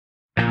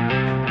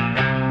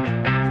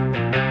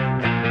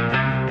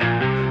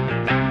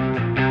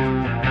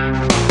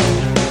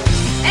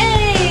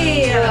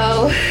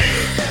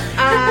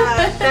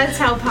That's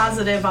how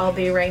positive I'll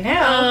be right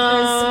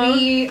now. Because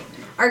we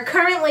are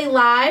currently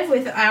live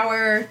with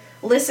our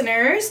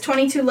listeners.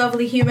 22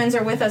 lovely humans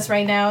are with us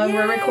right now, and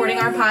we're recording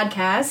our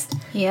podcast.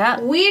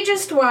 Yeah. We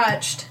just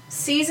watched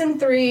Season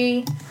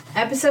 3,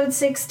 Episode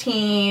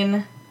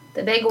 16.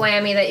 The big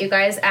whammy that you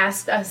guys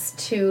asked us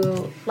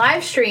to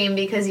live stream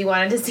because you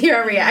wanted to see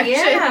our reaction.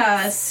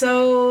 Yeah,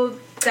 so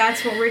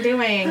that's what we're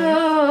doing.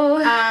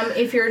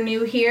 If you're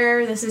new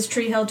here, this is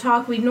Tree Hill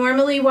Talk. We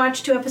normally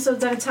watch 2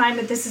 episodes at a time,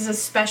 but this is a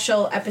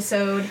special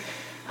episode.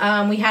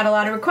 We had a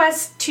lot of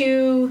requests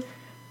to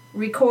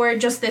record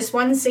just this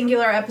one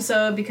singular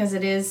episode because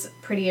it is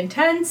pretty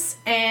intense,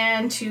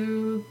 and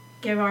to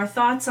give our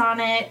thoughts on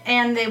it,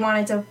 and they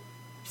wanted to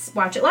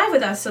watch it live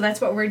with us, so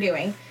that's what we're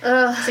doing.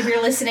 So if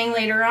you're listening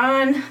later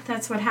on,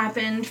 that's what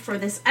happened for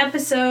this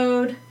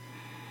episode.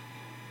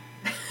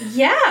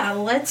 Yeah,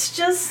 let's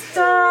just,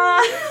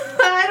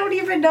 I don't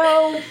even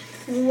know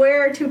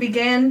where to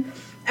begin.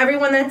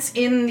 Everyone that's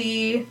in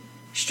the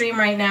stream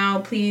right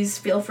now, please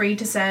feel free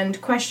to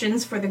send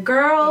questions for the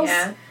girls.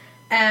 Yeah.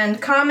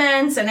 And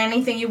comments and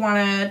anything you want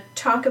to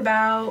talk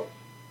about.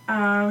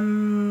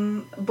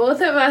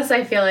 Both of us,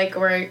 I feel like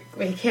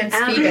we can't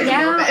speak at the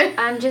moment.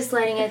 I'm just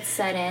letting it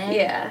set in.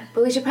 Yeah.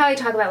 But we should probably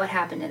talk about what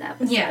happened in that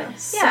episode. Yeah.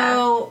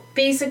 So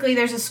basically,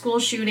 there's a school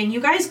shooting.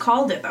 You guys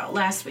called it though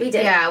last week. We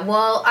did. Yeah.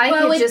 Well,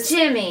 with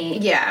Jimmy.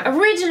 Yeah.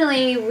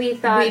 Originally, we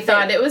thought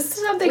it was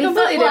something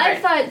completely different. I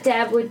thought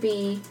Deb would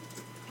be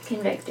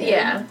convicted.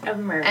 Yeah. Of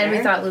murder. And we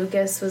thought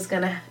Lucas was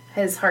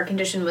his heart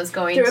condition was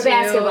going through a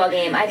basketball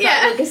game. I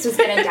thought Lucas was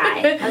going to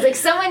die. I was like,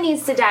 someone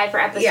needs to die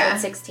for episode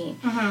 16.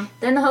 Mm-hmm.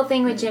 Then the whole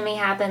thing with Jimmy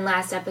happened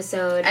last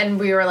episode. And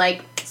we were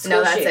like,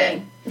 no, that's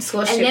it.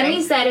 School shooting. And then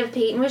we said if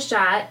Peyton was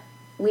shot,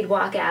 we'd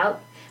walk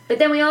out. But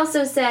then we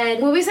also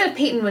said... Well, we said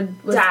Peyton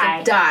would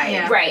die.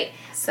 Yeah. Right.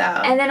 So...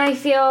 And then I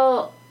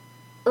feel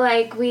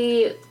like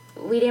we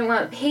didn't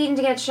want Peyton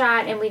to get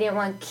shot, and we didn't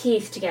want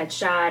Keith to get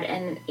shot,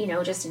 and,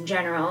 just in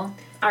general.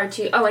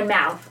 And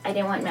Mouth. I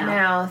didn't want Mouth.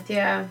 Mouth,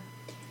 yeah.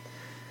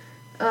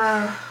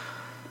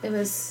 It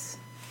was...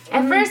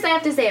 At first, I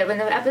have to say, when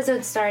the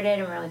episode started,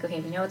 and we're like, okay,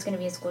 we know it's going to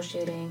be a school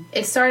shooting.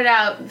 It started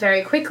out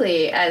very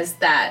quickly as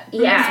that as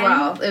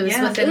well. It was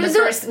within the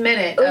first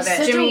minute of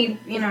it. Jimmy,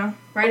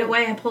 right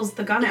away pulls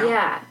the gun out.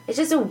 Yeah. It's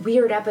just a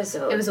weird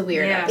episode. It was a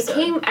weird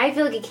episode. I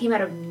feel like it came out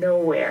of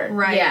nowhere.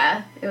 Right.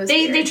 Yeah. It was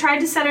They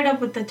tried to set it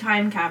up with the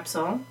time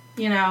capsule,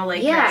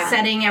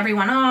 setting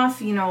everyone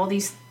off, all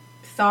these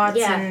thoughts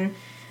and...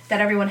 that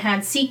everyone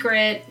had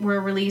secret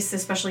were released,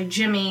 especially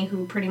Jimmy,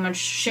 who pretty much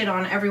shit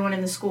on everyone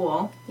in the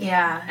school.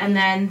 Yeah. And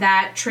then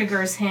that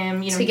triggers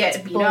him, to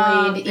get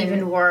bullied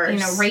even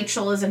worse.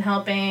 Rachel isn't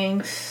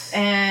helping.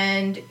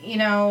 And,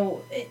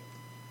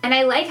 And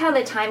I like how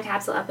the time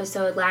capsule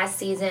episode last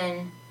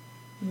season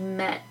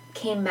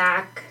came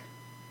back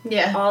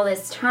all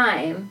this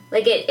time.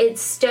 Like, it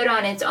stood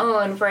on its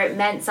own, for it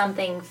meant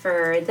something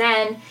for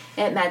then,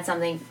 it meant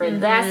something for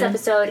last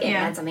episode, it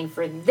meant something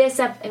for this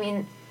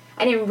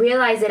I didn't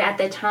realize it at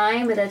the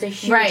time, but that's a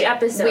huge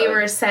episode. We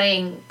were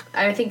saying,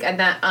 I think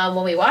that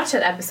when we watched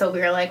that episode, we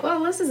were like,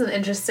 well, this is an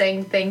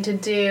interesting thing to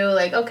do.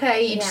 Like,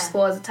 okay, each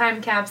school has a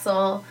time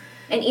capsule.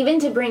 And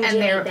even to bring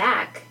Jimmy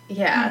back.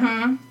 Yeah.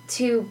 Mm-hmm.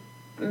 To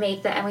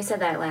make that, and we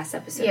said that last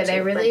episode. Yeah, they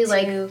really,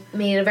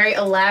 made a very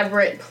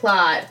elaborate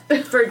plot.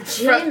 For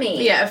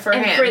Jimmy. for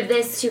him. And for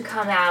this to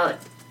come out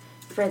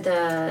for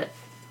this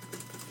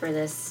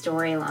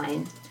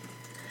storyline.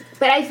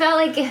 But I felt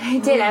like I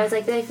did. I was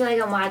like, I feel like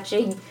I'm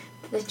watching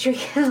the Tree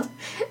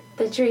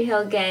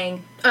Hill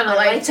Gang on a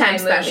Lifetime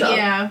special.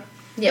 Yeah.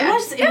 Yeah.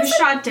 It was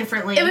shot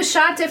differently. It was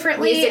shot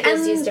differently. It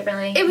was used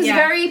differently. It was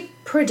very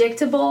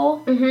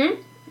predictable.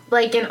 Mm-hmm.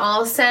 Like, in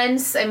all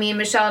sense. I mean,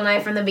 Michelle and I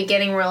from the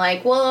beginning were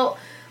like, well,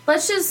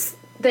 let's just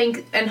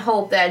think and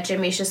hope that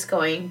Jimmy's just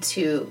going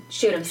to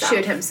shoot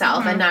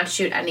himself and not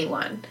shoot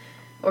anyone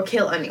or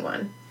kill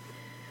anyone.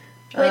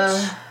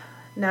 Which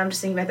now I'm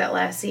just thinking about that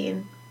last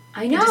scene.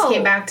 I know. It just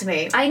came back to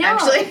me. I know.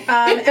 Actually.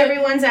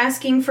 Everyone's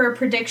asking for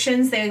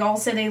predictions. They all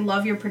say they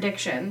love your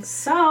predictions.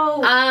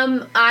 So,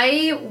 I'll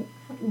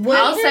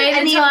say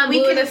it until I'm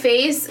blue in the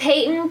face.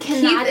 Peyton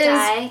cannot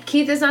die.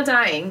 Keith is not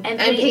dying.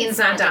 And Peyton's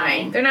not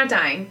dying. They're not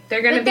dying.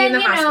 They're going to be in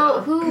the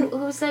hospital.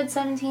 Who said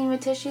 17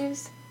 with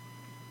tissues?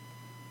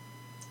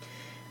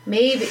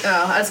 Maybe.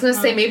 Oh, I was going to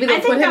say maybe they'll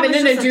put him in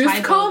an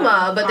induced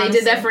coma, but they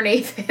did that for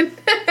Nathan.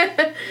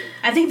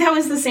 I think that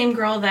was the same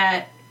girl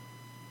that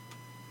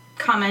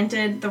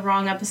commented the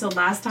wrong episode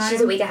last time.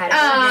 She's a week ahead of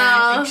us. Yeah,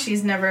 I think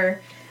she's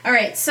never... All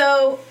right,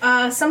 so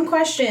some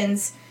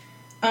questions.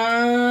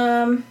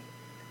 Do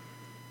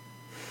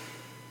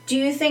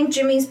you think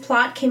Jimmy's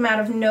plot came out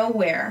of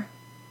nowhere?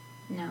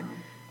 No.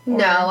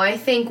 No, I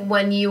think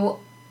when you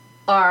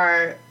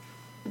are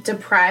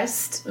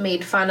depressed,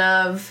 made fun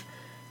of,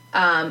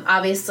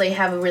 obviously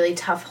have a really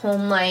tough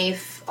home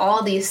life,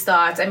 all these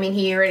thoughts. I mean,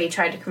 he already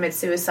tried to commit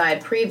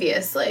suicide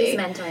previously. He's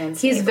mentally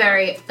unstable. He's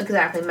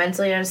exactly,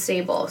 mentally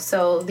unstable.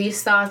 So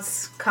these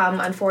thoughts come,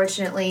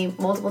 unfortunately,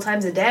 multiple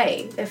times a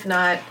day, if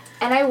not...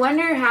 And I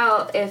wonder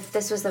if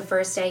this was the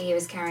first day he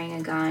was carrying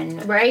a gun.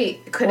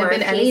 Right. Could have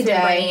been any day.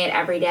 Or bringing it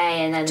every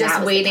day, and then just that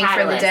was waiting the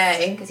for the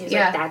day. Because he was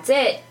like, that's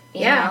it.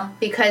 You know?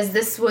 Because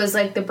this was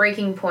like the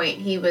breaking point.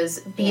 He was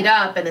beat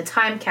up in the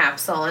time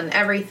capsule and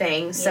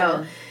everything.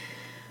 So,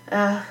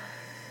 no,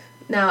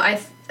 I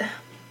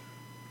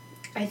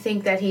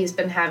think that he's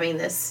been having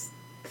this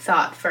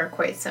thought for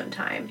quite some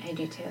time. I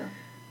do too.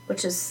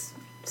 Which is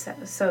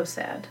so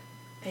sad.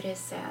 It is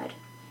sad.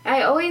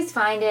 I always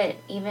find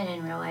it, even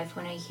in real life,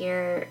 when I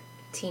hear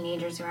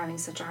teenagers who are having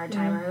such a hard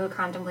time or who are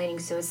contemplating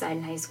suicide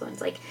in high school, and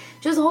it's like,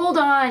 just hold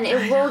on,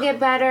 it will get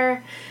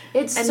better.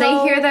 They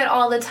hear that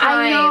all the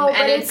time. I know,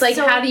 and it's like,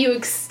 how do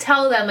you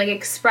tell them, like,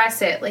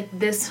 express it, like,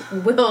 this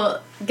will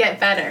get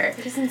better.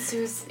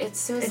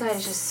 Suicide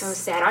is just so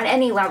sad, on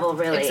any level,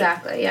 really.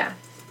 Exactly, yeah.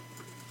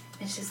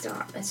 It's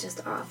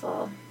just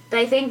awful. But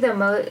I think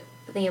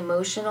the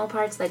emotional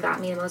parts that got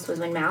me the most was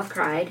when Mouth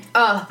cried.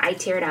 Oh. I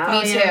teared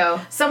up. Me too.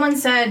 Someone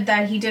said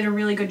that he did a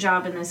really good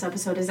job in this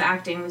episode. His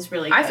acting was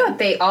really good. I thought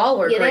they all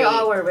were great. Yeah, they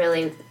all were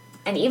really...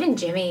 And even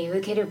Jimmy, the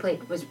kid who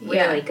played, was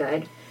really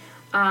good.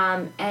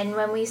 And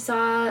when we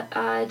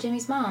saw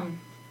Jimmy's mom.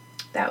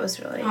 That was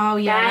really... Oh,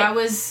 yeah. That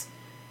was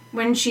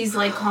when she's,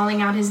 like,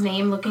 calling out his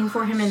name, looking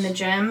for him in the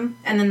gym.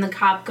 And then the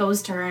cop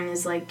goes to her and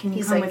is like, can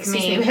you come with me?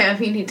 Excuse me,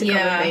 ma'am, you need to come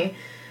with me.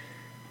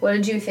 What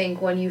did you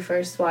think when you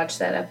first watched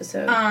that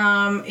episode?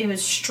 It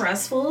was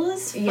stressful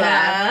as fuck.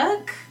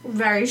 Yeah.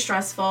 Very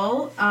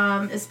stressful.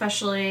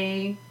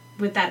 Especially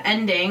with that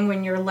ending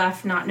when you're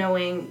left not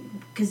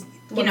knowing... Because,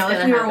 you know,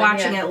 if we were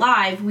watching it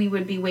live, we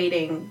would be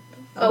waiting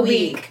a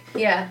week.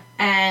 Yeah.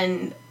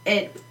 And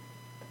it...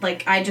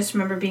 Like, I just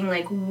remember being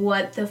like,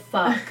 what the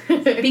fuck?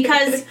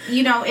 Because,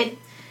 you know,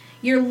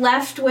 you're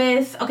left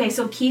with... Okay,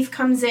 so Keith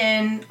comes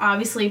in,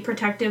 obviously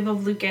protective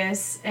of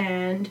Lucas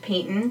and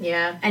Peyton.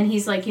 Yeah. And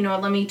he's like, you know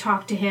what, let me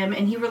talk to him.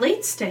 And he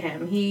relates to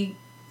him. He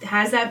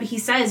has that... He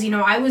says, you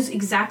know, I was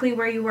exactly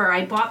where you were.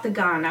 I bought the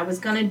gun. I was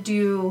going to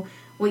do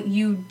what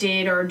you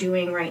did or are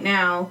doing right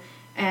now.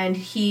 And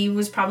he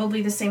was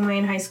probably the same way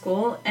in high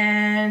school.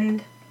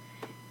 And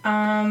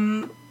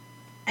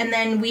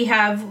then we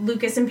have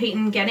Lucas and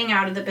Peyton getting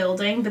out of the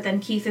building, but then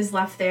Keith is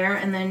left there,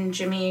 and then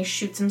Jimmy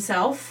shoots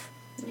himself.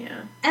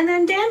 Yeah. And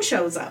then Dan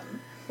shows up.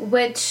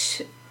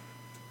 Which...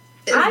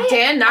 Is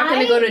Dan not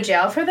going to go to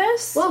jail for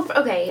this? Well,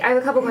 okay, I have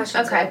a couple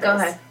questions about this.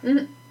 Ahead.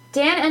 Mm-hmm.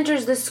 Dan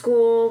enters the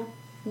school...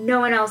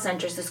 No one else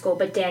enters the school,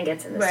 but Dan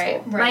gets in the school.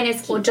 Right.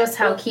 Minus Keith. Well, just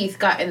how Keith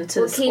got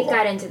into the school. Well, Keith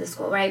got into the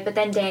school, right? But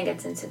then Dan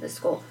gets into the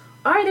school.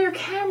 Are there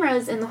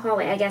cameras in the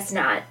hallway? I guess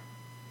not.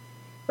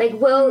 Like,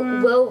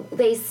 will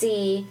they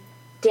see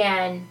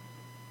Dan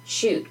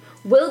shoot?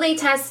 Will they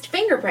test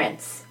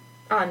fingerprints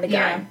on the gun?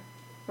 Yeah.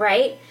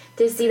 Right?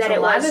 To see that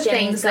it was Jimmy's gun. A lot of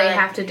things they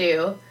have to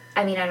do.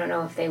 I mean, I don't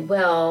know if they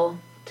will,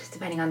 just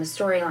depending on the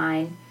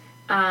storyline.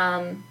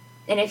 And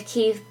if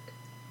Keith...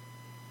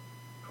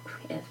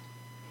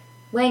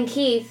 When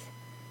Keith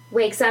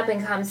wakes up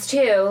and comes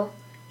to,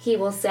 he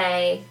will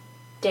say,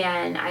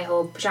 Dan, I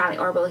hope shot me,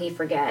 or will he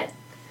forget?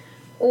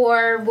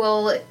 Or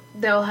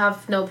they'll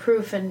have no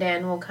proof and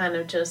Dan will kind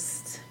of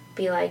just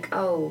be like,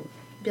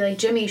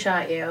 Jimmy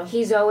shot you.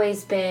 He's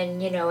always been,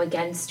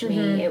 against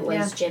me. It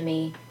was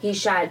Jimmy. He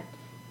shot,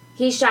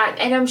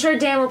 and I'm sure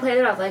Dan will play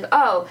that off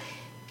like,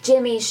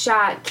 Jimmy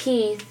shot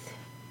Keith,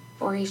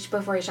 or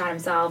before he shot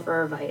himself,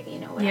 or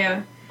whatever.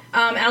 Yeah.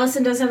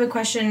 Allison does have a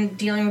question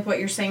dealing with what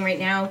you're saying right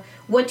now.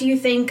 What do you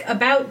think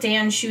about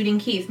Dan shooting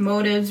Keith?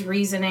 Motives,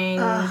 reasoning?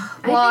 I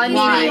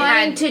think he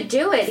wanted to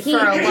do it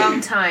for a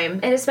long time,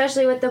 and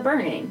especially with the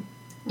burning.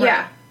 Right.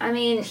 Yeah, I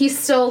mean, he's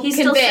still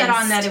set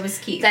on that it was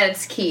Keith. That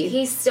it's Keith.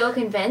 He's still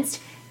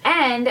convinced,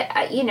 and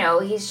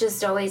he's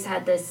just always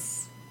had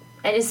this,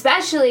 and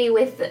especially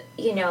with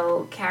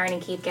Karen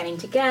and Keith getting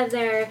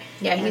together.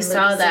 Yeah, he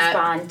saw that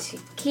bond to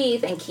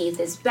Keith, and Keith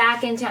is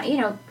back in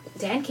town.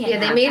 Dan can't. Yeah,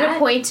 they made a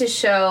point to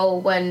show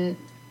when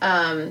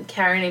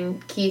Karen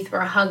and Keith were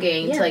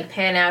hugging to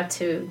pan out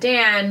to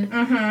Dan,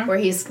 where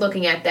he's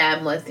looking at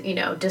them with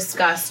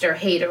disgust or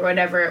hate or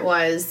whatever it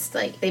was.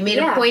 Like they made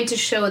a point to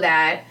show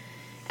that,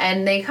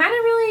 and they kind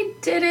of really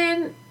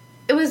didn't.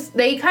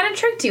 They kind of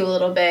tricked you a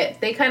little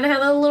bit. They kind of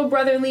had a little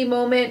brotherly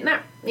moment,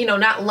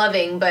 not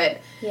loving,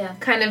 but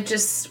kind of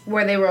just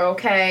where they were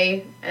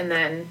okay, and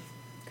then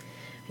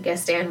I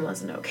guess Dan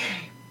wasn't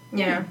okay.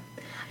 Yeah.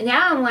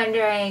 Now I'm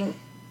wondering.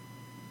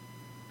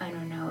 I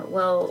don't know.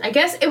 Well, I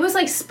guess it was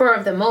like spur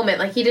of the moment.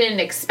 Like he didn't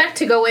expect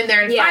to go in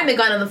there and find the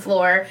gun on the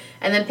floor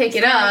and then pick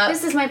it up.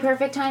 This is my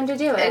perfect time to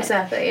do it.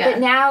 Exactly. Yeah.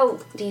 But now,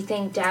 do you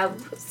think Deb?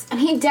 I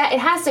mean, it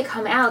has to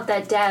come out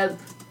that Deb.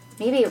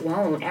 Maybe it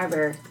won't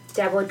ever.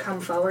 Deb would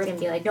come forward and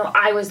be like, "No,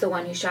 I was the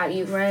one who shot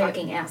you,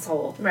 fucking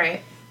asshole."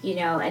 Right.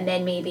 And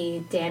then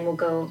maybe Dan will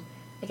go.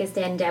 I guess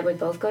Dan and Deb would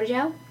both go to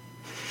jail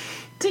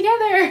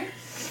together.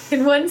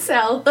 in one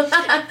cell.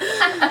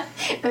 Right?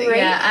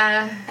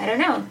 Yeah. I don't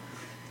know.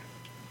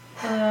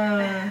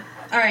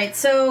 All right,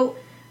 so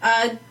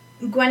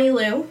Gwenny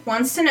Lou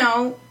wants to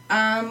know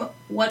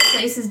what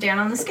place is Dan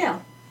on the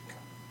scale?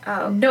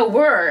 Oh. No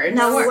words.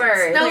 No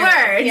words. No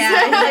words. Yeah,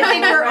 I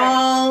think we're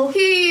all...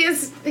 He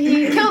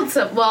killed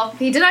some... Well,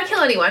 he did not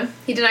kill anyone.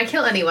 He did not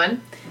kill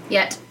anyone.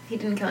 Yet. He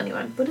didn't kill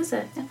anyone. What is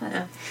it?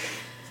 No.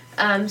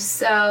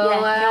 So...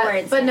 no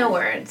words. But no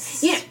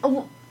words. Yeah.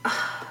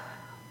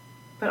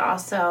 But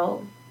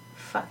also...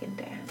 Fucking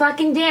Dan.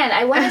 Fucking Dan.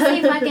 I want to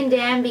say fucking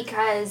Dan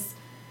because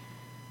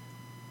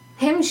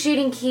him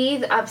shooting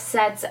Keith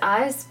upsets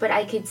us, but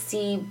I could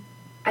see...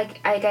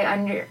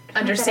 I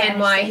understand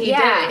why he did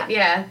it.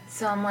 Yeah.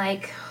 So I'm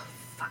like,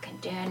 fucking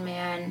Dan,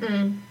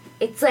 man.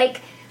 It's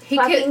like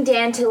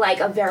Dan to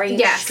like a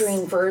very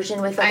extreme version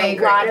with like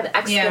a lot of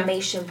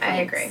exclamation points. I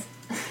agree.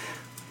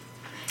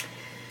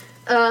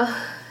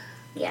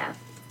 Yeah.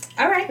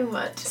 All right. Too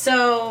much.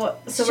 So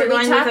we're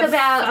going with a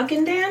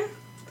fucking Dan?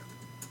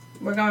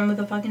 We're going with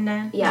a fucking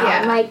Dan? Yeah.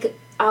 I'm like,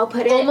 I'll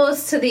put it...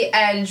 Almost to the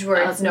edge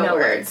where it's no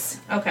words.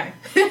 Okay.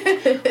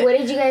 What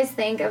did you guys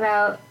think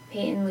about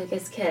Peyton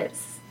Lucas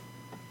kiss?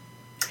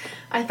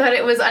 I thought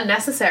it was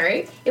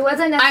unnecessary. It was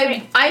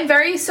unnecessary. I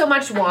very so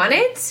much want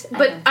it,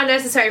 but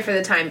unnecessary for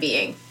the time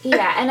being.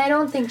 Yeah, and I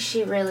don't think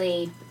she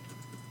really...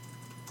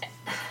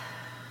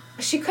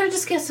 She could have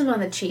just kissed him on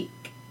the cheek.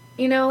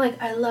 You know,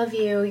 like, I love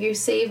you, you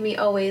save me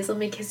always, let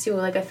me kiss you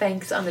like a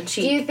thanks on the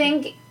cheek. Do you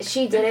think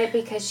she did it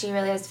because she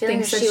really has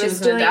feelings? Thinks that she was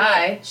doing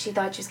die. She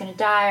thought she was going to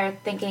die, or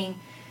thinking,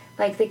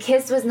 like, the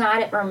kiss was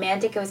not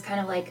romantic, it was kind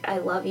of like, I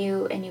love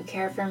you and you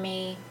care for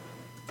me,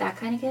 that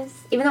kind of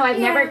kiss? Even though I've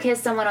never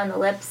kissed someone on the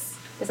lips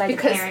besides a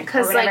parent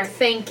or whatever. Like,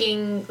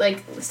 thanking,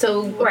 like,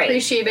 so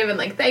appreciative and,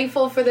 like,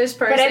 thankful for this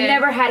person. But I've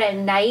never had a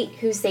knight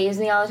who saves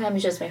me all the time,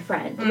 who's just my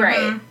friend. Mm-hmm.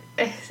 Right.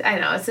 I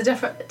know, it's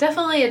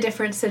definitely a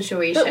different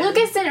situation. But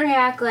Lucas didn't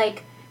react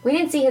like, we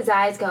didn't see his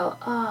eyes go,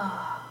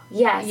 oh,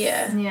 yes.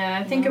 Yeah,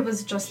 I think it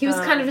was just... He was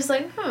kind of just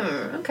like,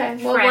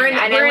 okay. Well,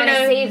 friend, we're in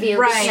a save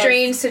you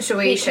strange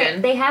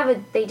situation. They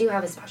do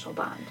have a special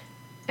bond.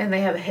 And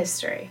they have a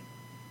history.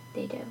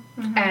 They do.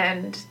 Mm-hmm.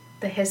 And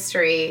the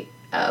history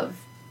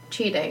of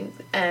cheating.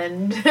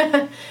 And,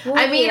 I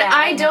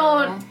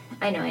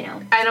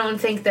don't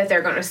think that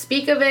they're going to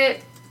speak of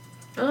it.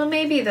 Well,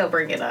 maybe they'll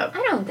bring it up.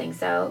 I don't think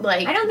so.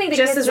 Like, I don't think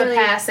just as a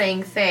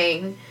passing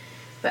thing,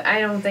 but I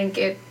don't think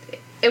it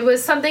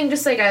was something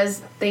just like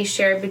as they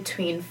shared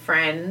between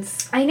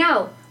friends. I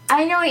know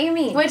what you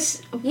mean. Which,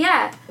 you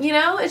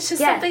know, it's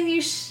just something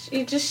you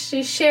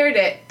shared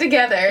it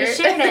together. You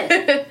shared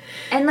it,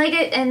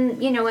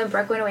 and you know, when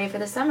Brooke went away for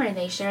the summer,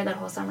 they shared that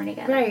whole summer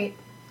together. Right.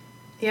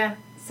 Yeah.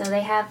 So they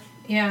have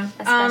a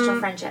special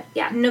friendship.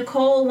 Yeah.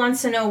 Nicole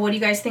wants to know, what do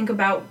you guys think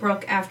about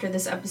Brooke after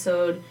this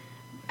episode?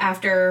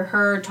 After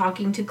her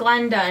talking to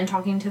Glenda and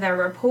talking to that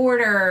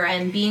reporter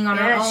and being on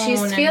her own.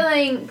 She's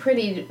feeling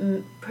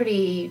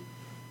pretty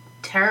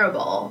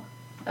terrible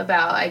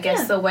about, I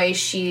guess, the way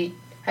she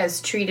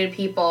has treated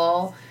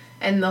people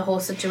and the whole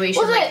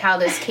situation, how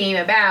this came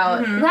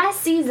about. Mm-hmm. Last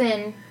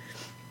season,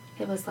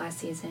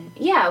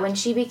 yeah, when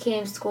she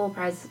became school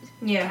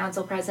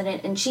council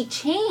president, and she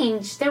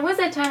changed. There was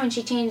that time when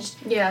she changed.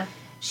 Yeah.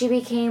 She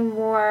became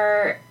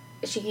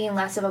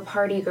less of a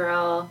party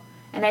girl,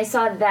 and I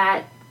saw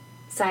that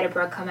side of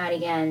Brooke come out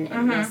again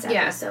in this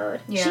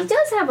episode. Yeah. She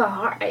does have a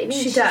heart. I mean,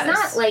 she's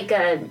not like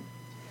a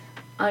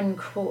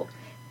uncool.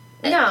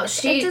 No,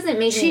 it doesn't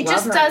make me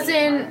love her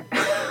doesn't.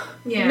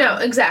 Yeah. No,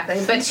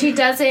 exactly. But she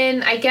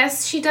doesn't. I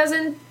guess she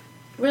doesn't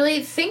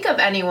really think of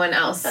anyone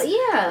else.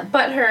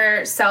 But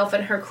herself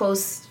and her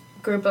close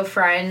group of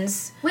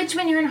friends. Which,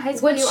 when you're in high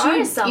school, you are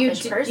a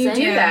selfish person. You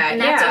do that,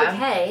 and that's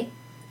okay.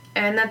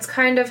 And that's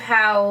kind of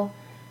how,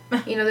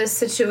 you know, this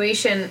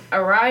situation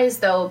arose,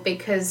 though,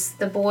 because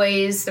the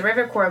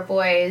River Court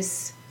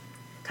boys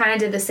kind of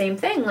did the same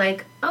thing.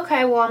 Like,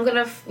 okay, well, I'm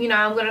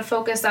gonna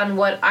focus on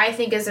what I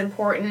think is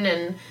important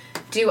and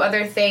do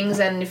other things,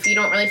 and if you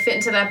don't really fit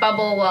into that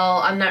bubble, well,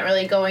 I'm not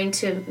really going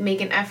to make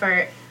an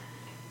effort.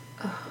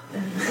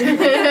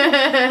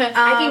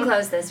 I can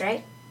close this,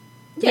 right?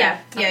 Yeah.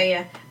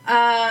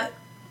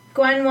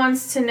 Gwen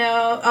wants to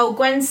know...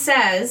 Gwen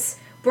says...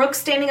 Brooke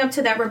standing up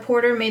to that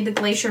reporter made the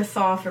glacier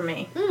thaw for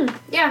me.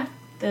 Yeah.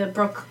 The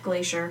Brooke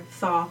glacier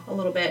thaw a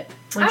little bit.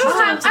 When I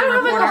don't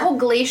have like a whole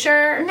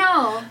glacier.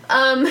 No.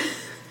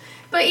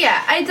 But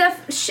yeah,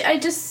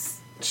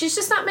 she's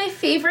just not my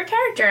favorite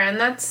character, and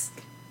that's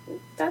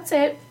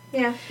it.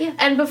 Yeah.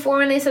 And before,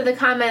 when they said the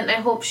comment, I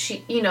hope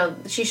she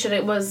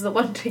was the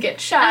one to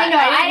get shot. I know.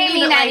 I didn't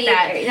mean that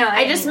either. No,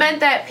 I just meant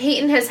that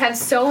Peyton has had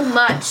so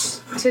much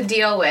to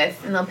deal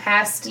with in the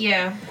past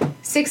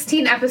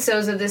 16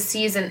 episodes of this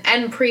season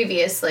and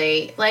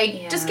previously.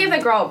 Like, just give the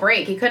girl a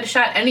break. He could have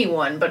shot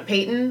anyone but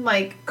Peyton.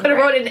 Like, could have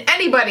wrote in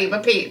anybody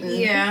but Peyton.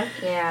 Yeah.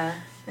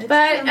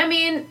 But, I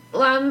mean,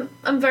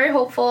 I'm very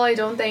hopeful. I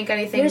don't think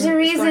anything... There's a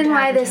reason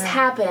why this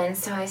happened,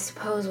 so I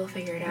suppose we'll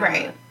figure it out.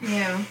 Right.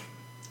 Yeah.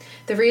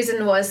 The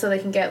reason was so they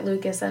can get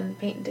Lucas and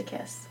Peyton to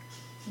kiss.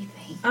 You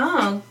think?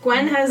 Oh,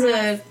 Gwen has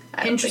a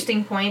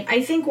interesting point.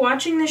 I think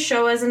watching the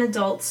show as an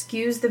adult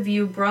skews the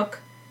view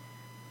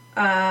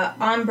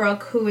on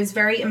Brooke, who is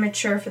very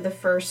immature for the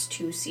first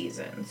 2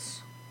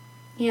 seasons.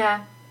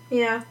 Yeah.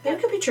 Yeah, that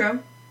could be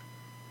true.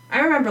 I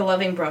remember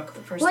loving Brooke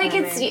the first time.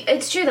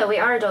 It's true though. We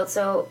are adults,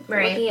 so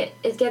right.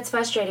 It gets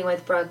frustrating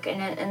with Brooke,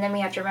 and then we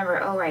have to remember.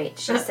 Oh right,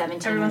 she's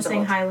 17. Everyone's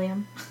saying hi,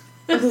 Liam.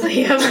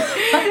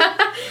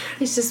 Liam.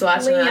 He's just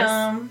watching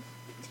us.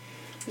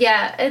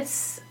 Yeah,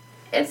 it's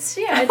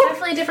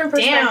definitely a different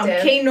perspective.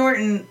 Damn, Kate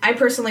Norton. I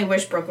personally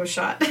wish Brooke was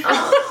shot.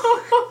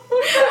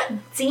 Oh.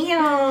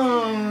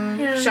 Damn.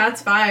 Yeah.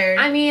 Shots fired.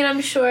 I mean,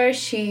 I'm sure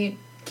she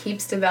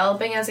keeps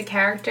developing as a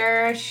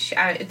character.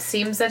 It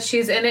seems that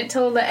she's in it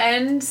till the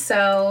end,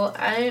 so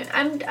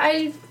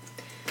I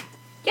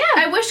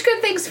wish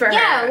good things for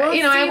her.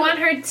 We'll I want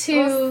her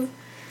to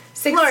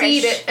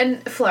succeed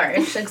and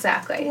flourish.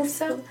 Exactly.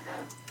 So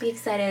be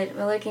excited.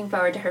 We're looking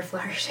forward to her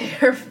flourishing.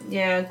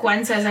 Yeah,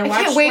 Gwen says I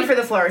can't wait for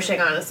the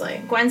flourishing,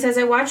 honestly. Gwen says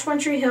I watched One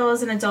Tree Hill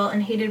as an adult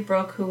and hated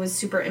Brooke, who was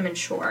super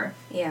immature.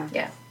 Yeah.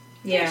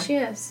 Yeah, she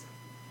is.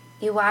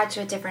 You watch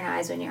with different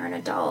eyes when you're an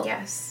adult.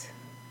 Yes.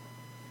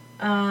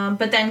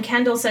 But then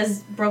Kendall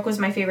says Brooke was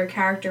my favorite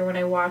character when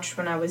I watched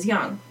when I was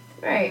young.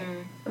 Right.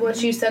 Mm-hmm. Well,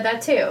 you said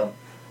that too.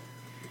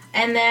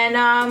 And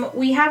then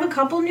we have a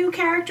couple new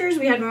characters.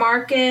 We had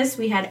Marcus.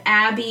 We had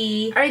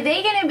Abby. Are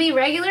they going to be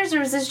regulars,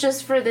 or is this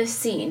just for this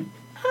scene?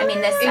 I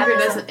mean, this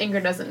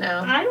Ingrid doesn't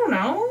know. I don't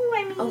know.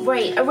 I mean, oh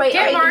right.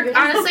 Yeah,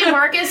 honestly,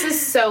 Marcus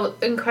is so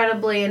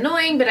incredibly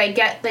annoying, but I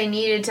get they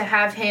needed to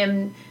have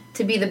him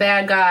to be the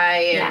bad guy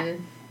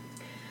and.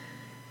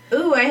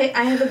 Ooh, I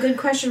have a good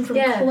question from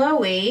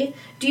Chloe.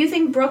 Do you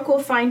think Brooke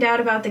will find out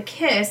about the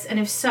kiss, and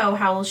if so,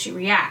 how will she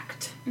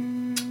react?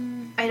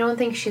 I don't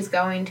think she's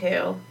going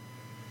to.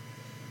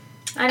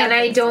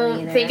 I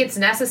don't think it's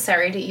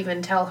necessary to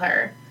even tell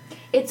her.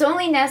 It's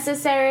only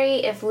necessary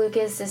if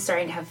Lucas is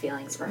starting to have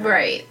feelings for her.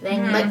 Right.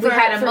 Then like we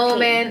had a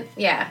moment.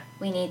 Peyton. Yeah.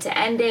 We need to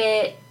end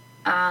it.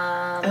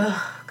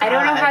 I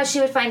don't know how she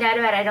would find out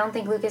about it. I don't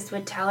think Lucas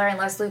would tell her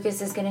unless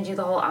Lucas is going to do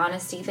the whole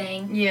honesty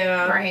thing.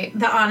 Yeah. Right.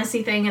 The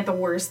honesty thing at the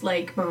worst,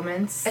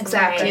 moments.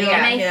 Exactly. Right. Yeah.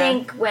 And I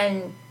think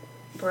when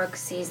Brooke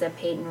sees that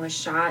Peyton was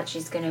shot,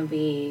 she's going to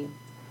be,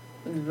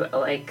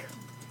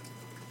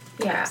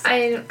 Yeah,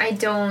 I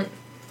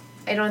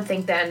don't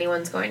think that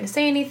anyone's going to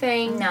say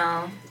anything.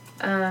 No.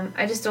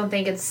 I just don't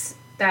think it's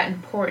that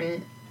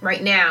important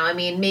right now. I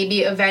mean,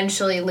 maybe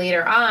eventually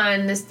later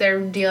on,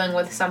 they're dealing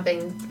with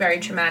something very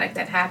traumatic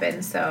that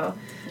happened, so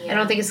I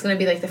don't think it's going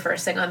to be the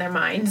first thing on their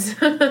minds.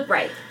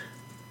 Right.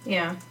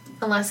 Yeah.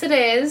 Unless it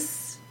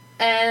is,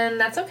 and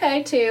that's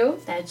okay too.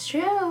 That's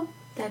true.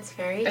 That's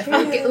very true.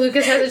 If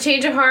Lucas has a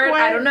change of heart,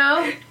 I don't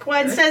know.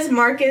 Gwen says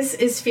Marcus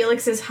is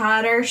Felix's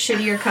hotter,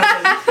 shittier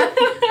cousin.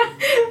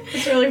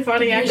 It's really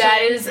funny, actually.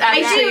 That is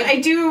actually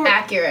I do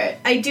accurate.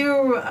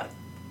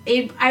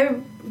 I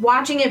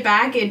watching it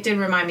back, it did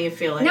remind me of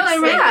Felix. No, it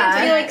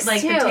reminded Felix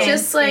too.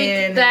 Just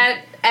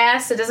that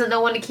ass that doesn't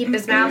know when to keep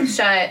his mouth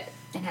shut.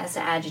 And has to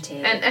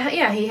agitate.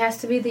 And he has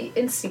to be the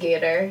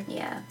instigator.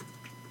 Yeah.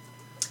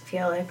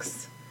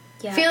 Felix.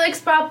 Yeah.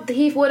 Felix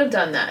he would have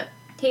done that.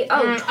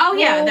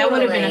 That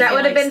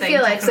would have been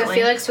Felix. Definitely.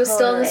 If Felix was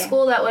still in the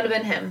school, that would have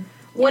been him.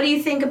 What do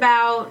you think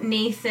about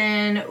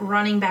Nathan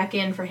running back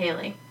in for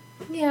Haley?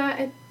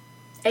 Yeah,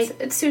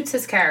 it suits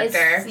his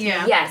character.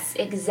 Yes,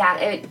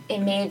 exactly. It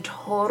made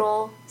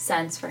total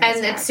sense for his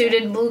character. And it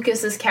suited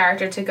Lucas's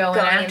character to go in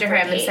after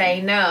him Peyton. And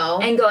say no.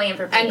 And going in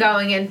for Peyton. And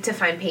going in to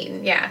find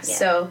Peyton,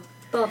 so...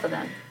 Both of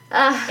them.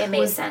 It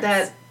made sense.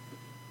 That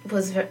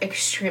was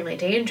extremely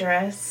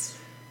dangerous.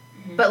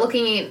 Mm-hmm. But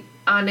looking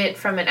on it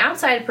from an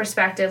outside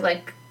perspective,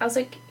 I was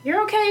like,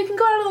 you're okay, you can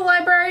go out of the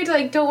library,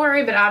 don't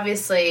worry. But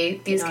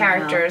obviously, these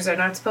characters are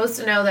not supposed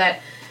to know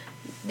that,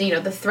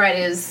 the threat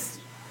has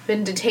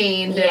been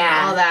detained and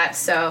all that,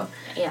 so...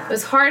 Yeah. It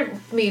was hard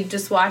for me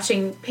just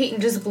watching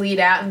Peyton just bleed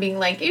out and being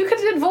like, you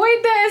could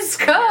avoid this,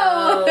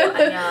 go!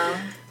 I know.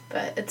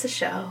 But it's a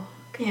show.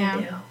 What can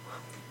you do?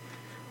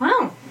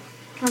 Wow.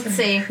 Let's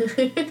see.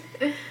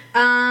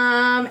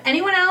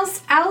 Anyone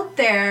else out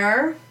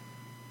there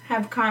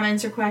have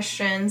comments or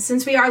questions?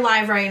 Since we are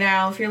live right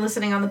now, if you're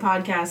listening on the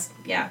podcast,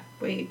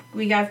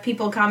 we got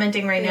people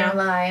commenting right now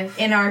live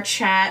in our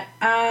chat.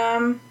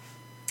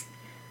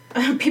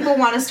 People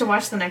want us to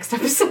watch the next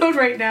episode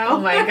right now. Oh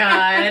my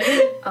god.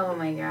 Oh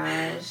my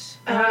gosh.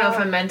 I don't know if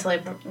I'm mentally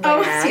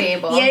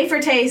stable. Yay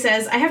for Tay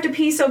says, I have to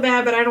pee so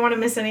bad, but I don't want to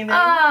miss anything.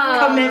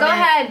 Oh, go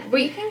ahead.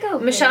 We can go.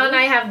 Michelle and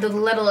I have the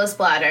littlest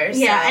bladders.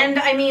 Yeah, and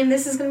I mean,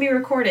 this is going to be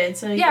recorded,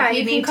 so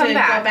you need to go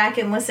back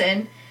and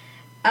listen.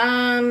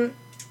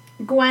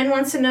 Gwen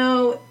wants to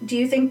know, do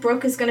you think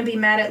Brooke is going to be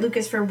mad at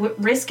Lucas for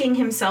risking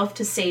himself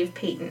to save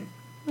Peyton?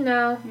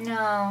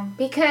 No.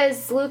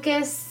 Because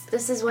Lucas,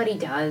 this is what he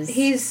does.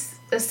 He's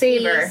a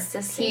saver.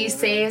 He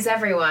saves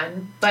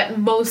everyone, but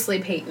mostly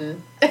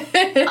Peyton.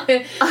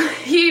 But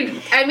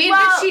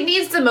she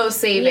needs the most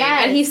saving,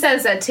 and he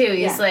says that too.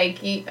 He's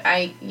like,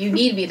 you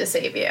need me to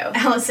save you.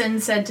 Allison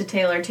said to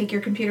Taylor, take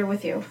your computer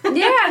with you.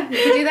 Yeah,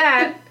 you could do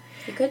that.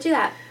 You could do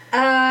that.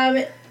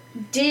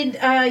 Did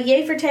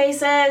Yay for Tay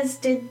says,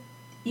 did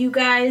you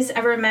guys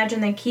ever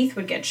imagine that Keith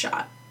would get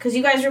shot? Because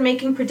you guys were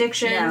making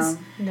predictions.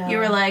 No. You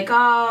were like,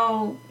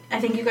 oh, I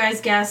think you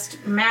guys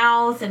guessed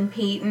Mouth and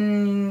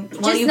Peyton.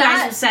 Well, Just you not,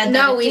 guys have said that.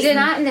 No, we did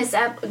not in this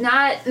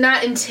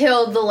not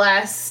until the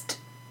last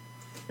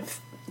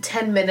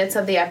 10 minutes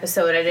of the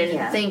episode. I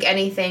didn't think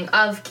anything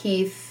of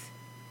Keith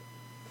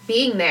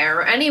being there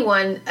or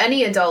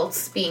any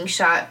adults being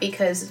shot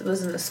because it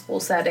was in the school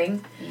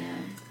setting.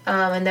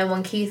 Yeah. And then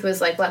when Keith was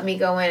like, let me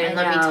go in and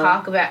let me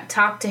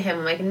talk to him,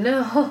 I'm like,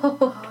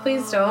 no,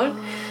 please don't.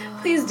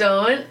 Please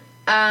don't.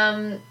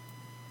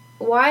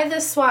 Why the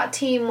SWAT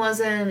team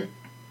wasn't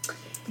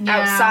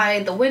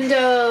outside the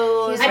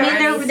windows? I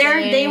mean,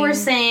 they were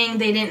saying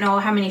they didn't know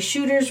how many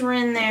shooters were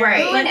in there.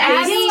 Right. But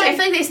I feel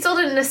like they still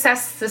didn't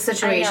assess the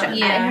situation.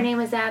 Yeah. And her name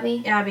was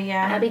Abby? Abby,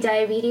 yeah. Abby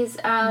Diabetes.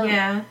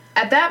 Yeah.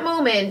 At that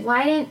moment...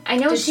 I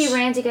know she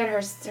ran to get her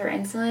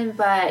insulin,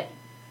 but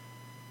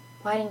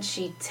why didn't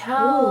she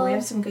tell... Ooh, we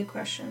have some good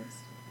questions.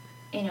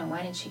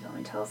 Why didn't she go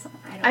and tell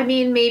someone? I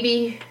mean,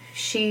 maybe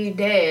she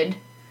did.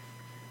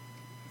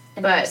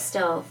 And they're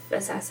still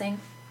assessing?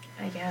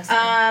 I guess.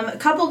 A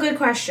couple good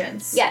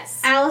questions. Yes.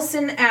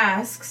 Allison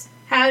asks,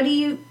 how do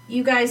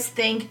you guys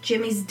think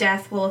Jimmy's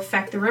death will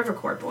affect the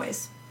Rivercourt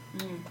boys?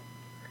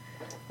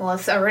 Well,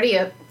 it's already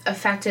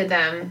affected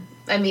them.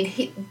 I mean,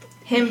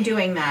 him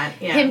doing that.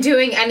 Yeah. Him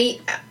doing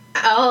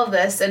all of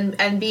this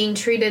and being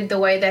treated the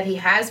way that he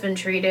has been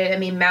treated. I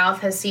mean, Mouth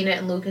has seen it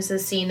and Lucas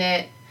has seen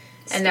it.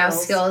 And now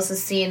Skills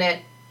has seen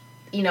it,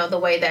 the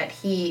way that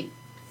he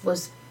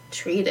was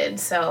treated.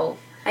 So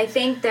I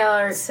think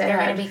they're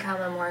going to become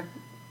a more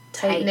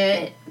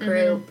tight-knit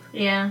group. Mm-hmm.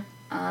 Yeah.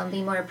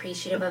 Be more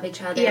appreciative of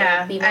each other.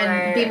 Yeah,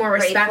 and be more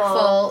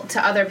respectful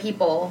to other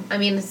people. I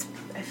mean,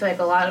 I feel like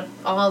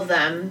all of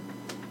them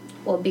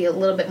will be a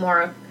little bit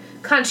more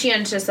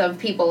conscientious of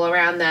people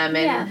around them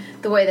and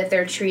the way that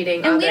they're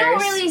treating others. And we don't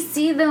really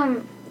see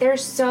them. They're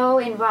so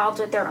involved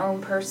with their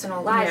own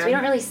personal lives. Yeah. We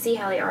don't really see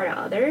how they are to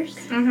others.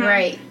 Mm-hmm.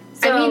 Right.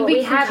 So I mean,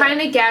 we can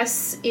kind of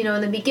guess,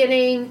 in the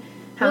beginning,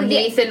 how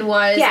Nathan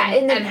was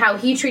and how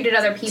he treated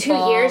other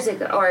people. 2 years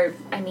ago,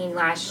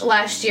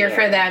 last year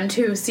for them,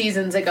 2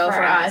 seasons ago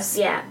for us.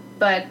 Yeah.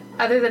 But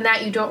other than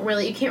that, you can't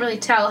really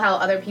tell how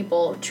other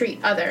people treat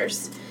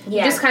others.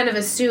 Yeah. You just kind of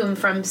assume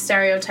from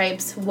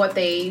stereotypes what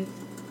they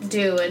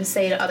do and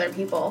say to other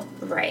people.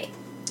 Right.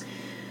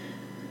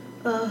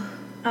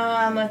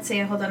 Let's see.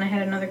 Hold on. I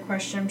had another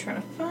question. I'm trying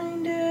to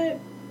find it.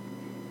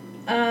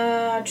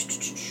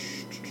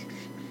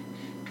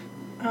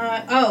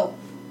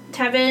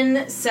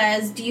 Tevin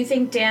says, do you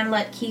think Dan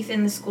let Keith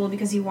in the school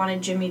because he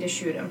wanted Jimmy to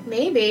shoot him?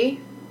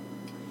 Maybe.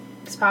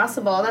 It's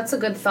possible. That's a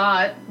good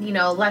thought.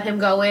 Let him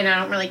go in. I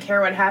don't really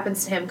care what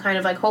happens to him. Kind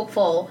of like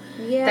hopeful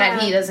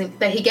that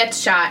he gets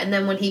shot. And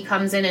then when he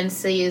comes in and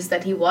sees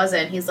that he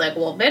wasn't, he's like,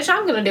 well, bitch,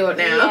 I'm going to do it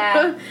now.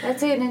 Yeah.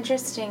 That's an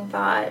interesting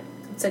thought.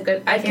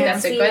 I think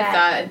that's a good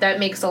thought. That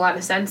makes a lot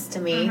of sense to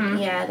me. Mm-hmm.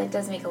 Yeah, that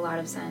does make a lot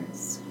of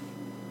sense.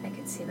 I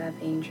could see that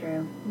being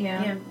true.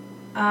 Yeah.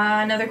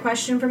 Another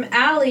question from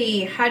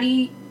Allie. How do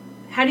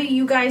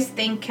you guys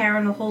think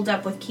Karen will hold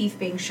up with Keith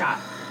being shot?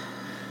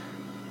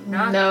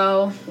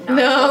 No. If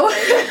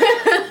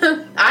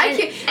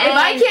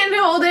I can't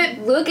hold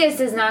it, Lucas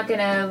is not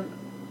gonna.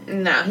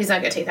 No, he's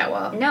not gonna take that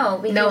well. No,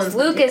 because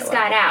Lucas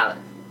got out,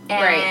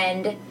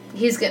 and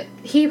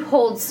he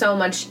holds so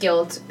much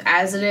guilt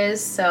as it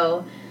is.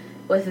 So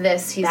with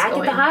this, he's back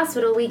going. At the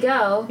hospital we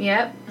go.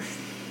 Yep.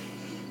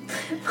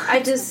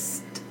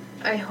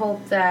 I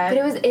hope that.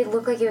 But it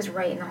looked like it was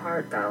right in the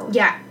heart, though.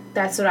 Yeah,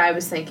 that's what I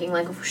was thinking.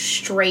 Like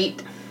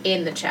straight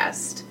in the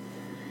chest.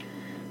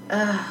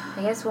 I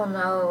guess we'll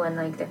know when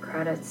the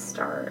credits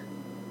start.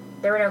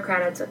 There were no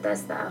credits with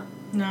this though.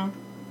 No.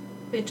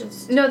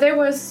 There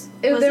was.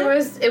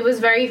 It was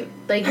very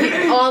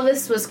all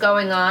this was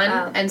going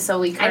on, and so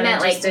we kind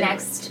of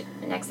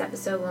next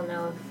episode we'll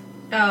know.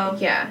 Oh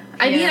yeah.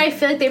 I mean, I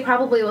feel like they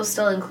probably will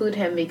still include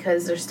him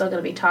because there's still going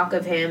to be talk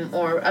of him,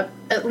 or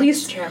at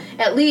least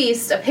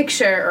a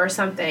picture or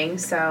something.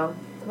 So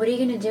what are you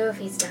going to do if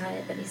he's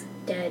died? If he's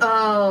dead?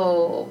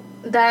 Oh.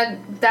 That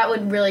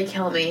would really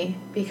kill me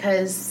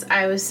because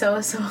I was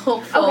so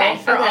hopeful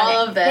for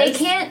all of this.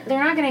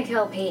 They're not going to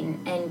kill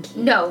Peyton and Keith.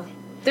 No,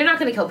 they're not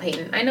going to kill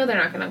Peyton. I know they're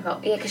not going to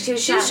kill. Yeah, because she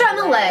was shot in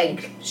the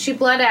leg. She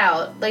bled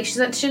out. She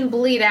didn't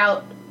bleed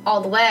out all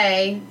the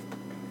way.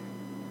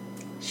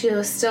 She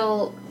was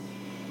still.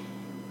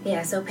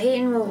 Yeah, so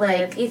Peyton will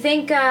live. You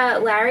think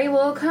Larry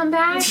will come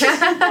back?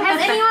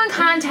 Has anyone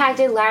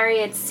contacted Larry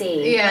at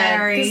sea?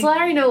 Yeah. Does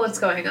Larry know what's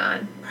going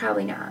on?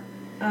 Probably not.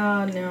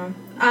 Oh, no.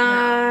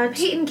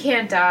 Peyton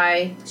can't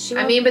die.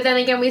 But then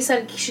again, we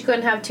said she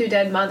couldn't have 2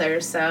 dead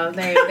mothers, so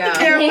there you go.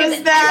 There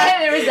was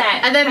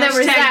that. And then there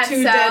was that.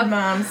 2 dead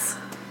moms.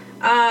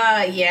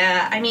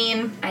 Yeah, I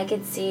mean... I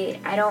could see...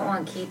 I don't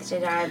want Keith to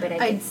die, but I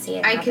could see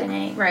it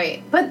happening.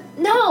 Right. But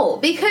no,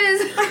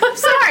 because... I'm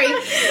sorry.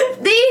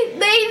 They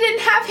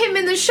didn't have him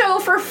in the show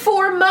for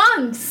 4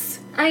 months.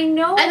 I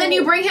know. And then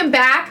you bring him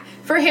back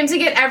for him to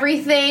get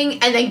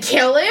everything and then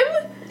kill him?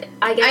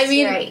 I guess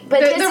you're right.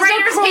 But the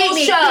writers hate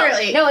me,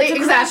 clearly. No, it's a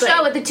cruel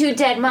show with the two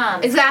dead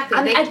moms.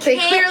 Exactly. They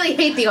clearly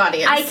hate the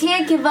audience. I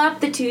can't give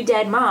up the two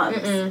dead moms.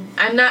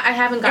 I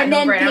haven't gotten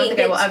over it. I don't think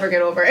I will ever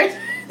get over it.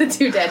 The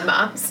two dead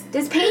moms.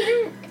 Does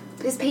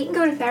Peyton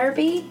go to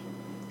therapy?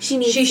 She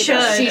needs to. She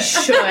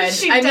should.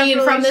 She I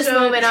mean, from this should.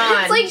 moment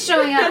on. It's like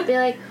showing up and be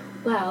like,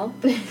 well,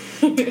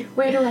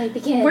 where do I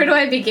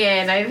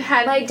begin? I've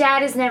had... My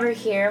dad is never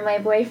here. My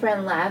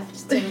boyfriend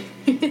left. And,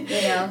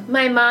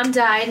 my mom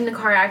died in a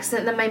car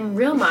accident, and then my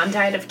real mom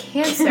died of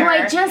cancer. Who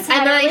I just had.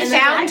 And then I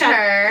found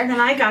her. And then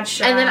I got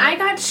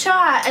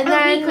shot. And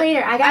then a week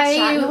later, I got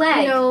shot in the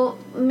leg. You know,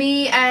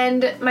 me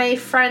and my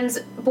friend's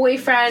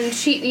boyfriend,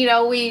 we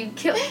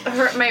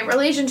hurt my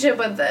relationship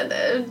with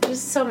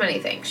just so many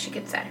things she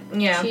could say.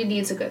 Yeah. She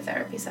needs a good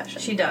therapy session.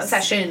 She does.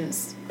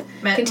 Sessions.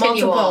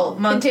 Continual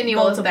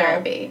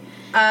therapy.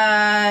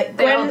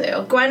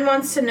 Gwen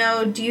wants to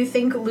know, do you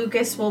think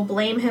Lucas will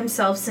blame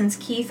himself since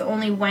Keith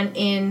only went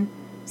in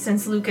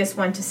since Lucas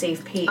went to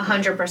save Peyton?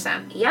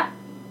 100%. Yep.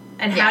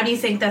 And how do you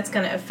think that's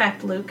going to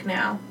affect Luke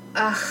now?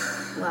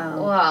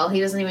 Well, he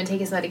doesn't even take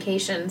his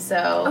medication,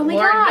 so... Oh my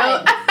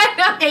God.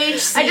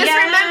 HCM. I just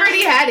remembered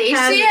he had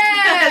HCM.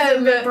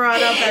 Hasn't been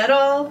brought up at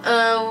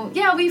all.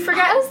 Yeah, we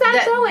forgot. How's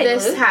that going,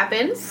 This Luke?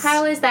 happens.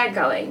 How is that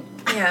going?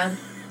 Yeah.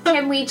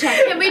 Can we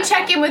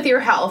check in with your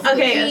health?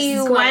 Okay,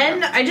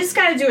 Gwen, I just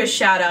gotta do a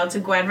shout out to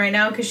Gwen right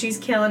now because she's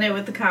killing it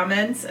with the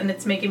comments and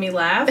it's making me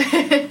laugh.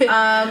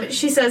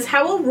 She says,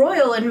 how will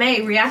Royal and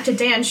May react to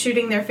Dan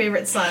shooting their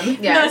favorite son?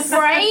 Yes.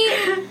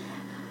 Right?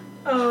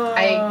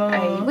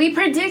 Oh. We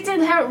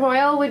predicted that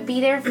Royal would be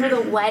there for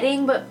the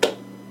wedding, but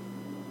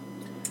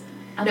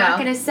I'm not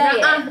gonna say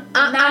it.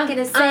 I'm not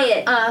gonna say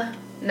it.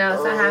 No,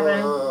 it's not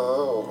happening.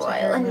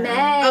 Royal and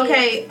May.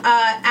 Okay,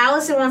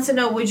 Allison wants to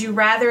know, would you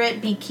rather it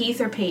be Keith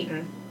or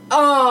Peyton?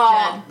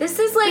 Oh, this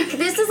is like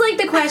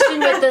the question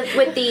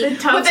with the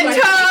toe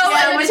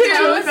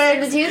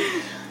and the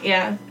tooth.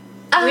 Yeah.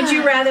 Would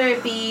you rather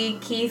it be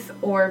Keith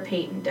or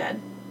Peyton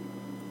dead?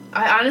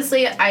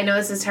 I know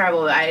this is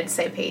terrible, but I'd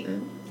say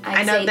Peyton.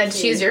 I know that Keith.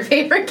 she's your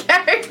favorite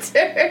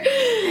character.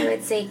 I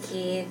would say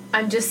Keith.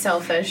 I'm just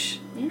selfish.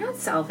 You're not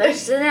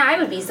selfish. Then I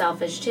would be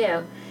selfish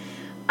too.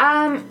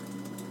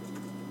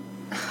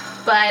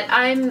 But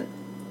I'm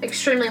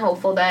extremely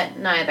hopeful that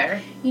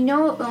neither. You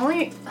know,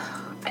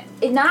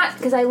 not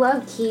because I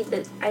love Keith.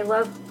 I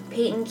love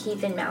Peyton,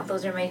 Keith, and Mouth.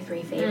 Those are my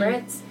three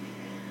favorites.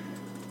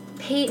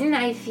 Peyton,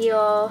 I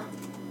feel,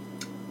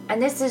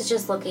 and this is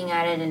just looking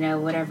at it in a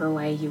whatever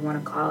way you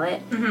want to call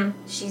it. Mm-hmm.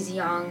 She's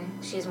young.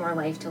 She has more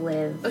life to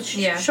live.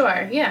 Yeah,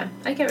 sure. Yeah,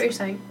 I get what you're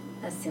saying.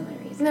 That's the only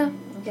reason. No,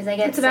 because I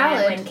get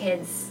sad when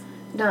kids.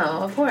 No,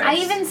 of course. I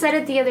even said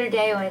it the other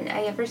day when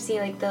I ever see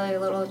like the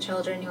little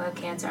children who have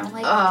cancer. I'm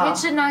like,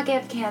 kids should not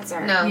get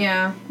cancer. No.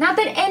 Yeah. Not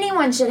that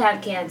anyone should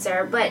have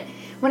cancer, but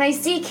when I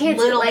see kids,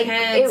 little like,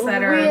 kids it that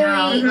really,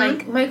 are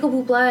like Michael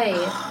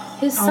Bublé.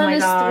 His son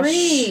is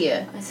 3.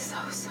 It's so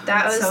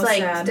that was so like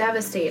sad.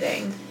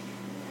 devastating.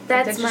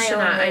 That's my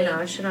only. I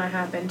know it should not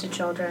happen to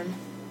children.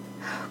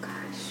 Oh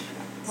gosh.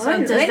 So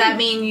does that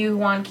mean you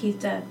want Keith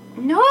dead?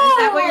 No. Is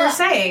that what you're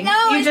saying?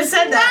 No, you just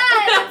said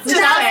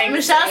that.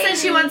 Michelle said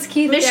she wants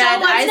Keith Michelle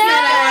dead. wants I said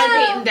I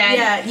want Peyton dead.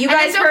 Yeah, you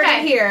guys heard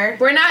it here.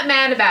 We're not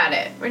mad about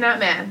it. We're not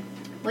mad.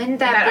 Wouldn't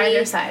that about be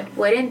either side?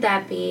 Wouldn't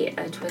that be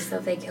a twist though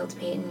if they killed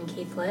Peyton and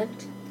Keith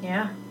lived?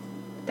 Yeah,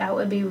 that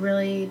would be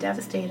really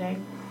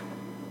devastating.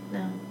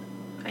 No,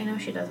 I know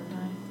she doesn't die.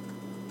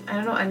 I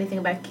don't know anything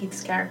about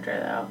Keith's character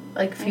though,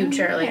 like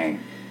future.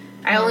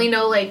 I only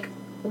know like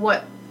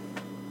what.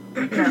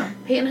 No,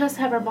 Peyton has to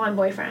have her blonde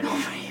boyfriend.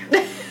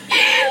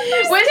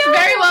 Which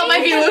very well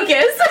might be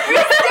Lucas.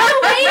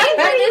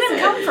 Where did it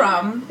come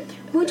from?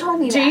 Who told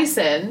me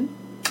Jason.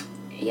 that?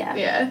 Yeah.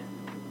 Yeah.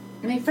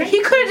 My friend.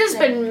 He could have just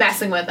been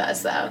messing with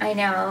us, though. I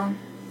know.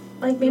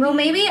 Like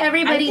maybe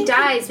everybody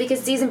dies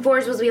because season 4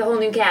 is supposed to be a whole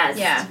new cast.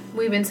 Yeah,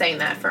 we've been saying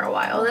that for a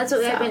while. Well, that's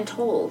what I've been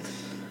told.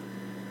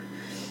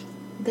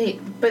 But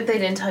they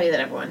didn't tell you that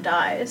everyone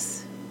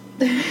dies.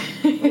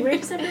 Where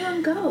does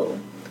everyone go?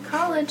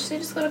 College. They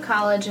just go to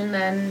college, and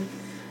then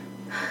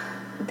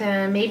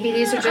maybe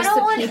these are just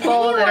the want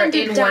people that are anyone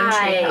to in die. one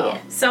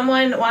trail.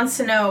 Someone wants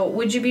to know,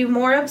 would you be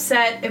more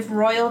upset if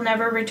Royal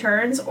never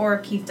returns or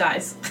Keith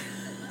dies?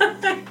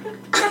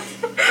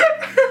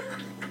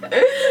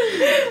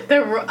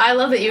 I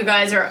love that you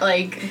guys are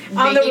like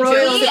on the making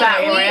Royal jokes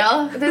about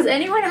Royal. Does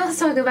anyone else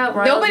talk about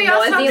Royal? Nobody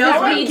else talks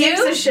about Royal. No one gives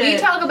a shit. We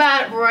talk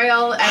about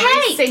Royal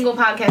every single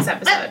podcast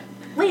episode.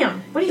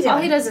 Liam, what are you doing?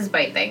 All he does is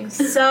bite things.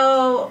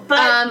 So, but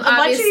a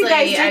bunch of you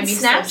guys did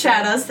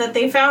Snapchat us that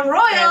they found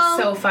Royal.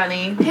 That's so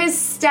funny.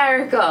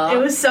 Hysterical. It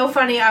was so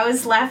funny. I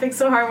was laughing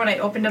so hard when I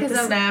opened up the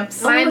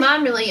snaps. My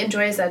mom really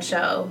enjoys that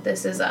show,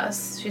 This Is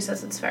Us. She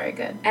says it's very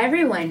good.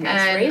 Everyone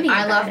is raving And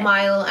I about love it.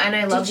 Milo, and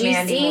I love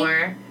Mandy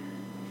more.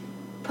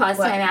 Pause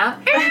time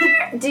out.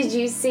 Did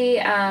you see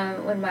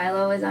when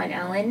Milo was on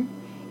Ellen?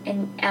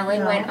 And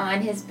Ellen went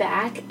on his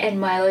back, and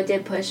Milo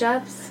did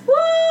push-ups?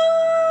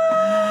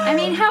 What? I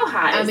mean, how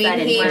hot is that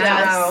anyway?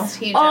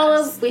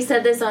 We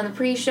said this on the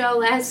pre-show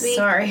last week.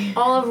 Sorry.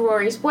 All of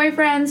Rory's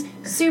boyfriends,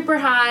 super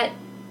hot.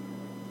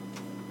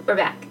 We're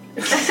back.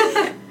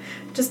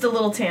 Just a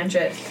little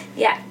tangent.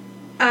 Yeah.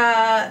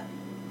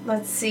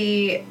 Let's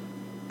see.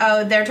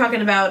 Oh, they're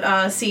talking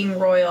about seeing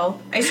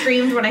Royal. I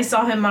screamed when I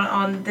saw him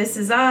on This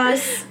Is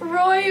Us.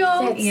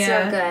 Royal. That's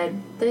so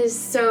good. That is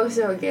so,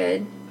 so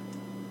good.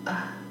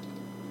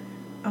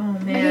 Oh,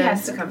 man. He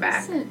has to come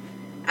back.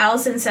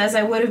 Allison says,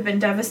 I would have been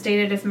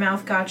devastated if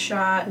Mouth got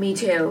shot. Me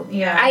too.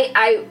 Yeah.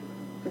 I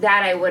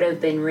would have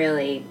been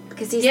really...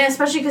 Yeah,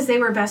 especially because they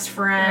were best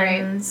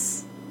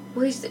friends.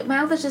 Right. Well,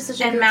 Mouth is just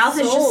such a and good Mouth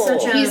soul. is just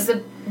such a... He's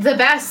the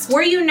best.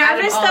 Were you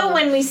nervous, though,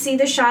 when we see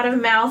the shot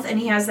of Mouth and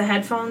he has the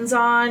headphones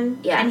on?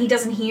 Yeah. And he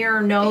doesn't hear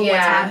or know what's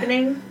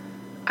happening?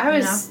 I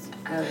was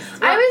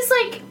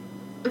like,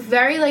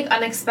 very, like,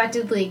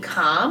 unexpectedly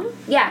calm.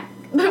 Yeah.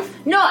 No,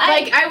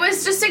 I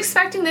was just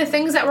expecting the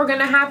things that were going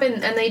to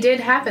happen, and they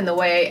did happen the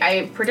way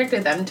I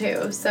predicted them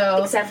to.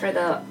 So except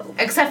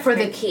for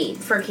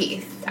Keith. For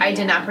Keith, I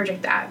did not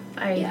predict that.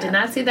 I did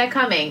not see that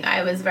coming.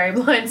 I was very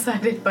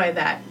blindsided by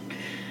that.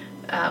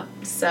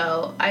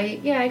 So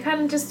I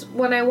kind of just,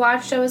 when I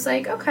watched, I was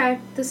like, okay,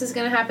 this is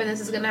going to happen,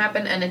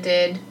 and it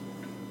did.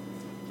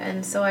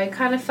 And so I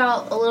kind of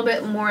felt a little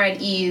bit more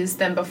at ease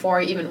than before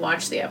I even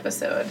watched the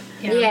episode.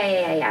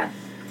 Yeah.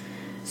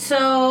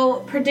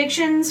 So,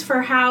 predictions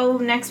for how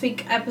next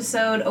week's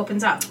episode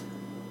opens up.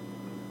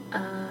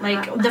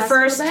 Like, the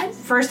first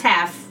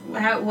half.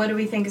 What do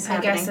we think is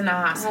happening? I guess in a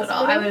hospital.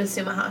 I would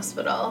assume a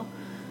hospital.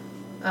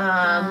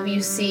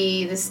 You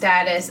see the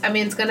status. I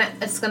mean,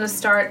 it's gonna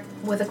start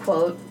with a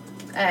quote,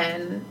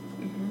 and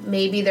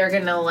maybe they're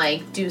gonna,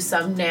 like, do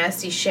some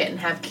nasty shit and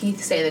have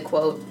Keith say the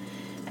quote,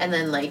 and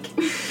then, like,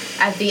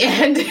 at the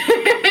end...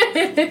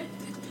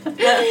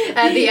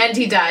 At the end,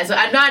 he dies. But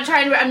I'm not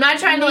trying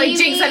to like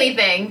jinx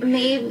anything.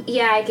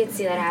 Maybe, I could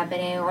see that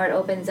happening. Or it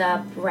opens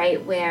up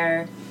right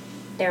where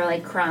they're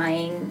like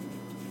crying,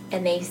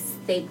 and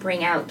they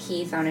bring out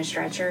Keith on a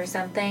stretcher or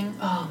something.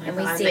 Oh my God! And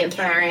we see it.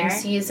 Karen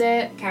sees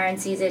it. Karen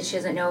sees it. She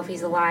doesn't know if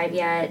he's alive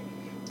yet.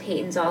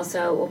 Peyton's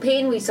also... Well,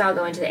 Peyton we saw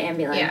go into the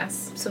ambulance.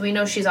 Yes. So we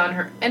know she's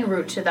en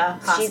route to the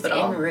hospital. She's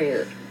en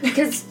route.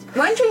 Because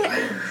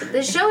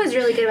the show is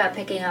really good about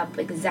picking up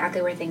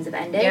exactly where things have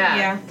ended.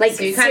 Yeah. Like,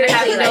 so you kind of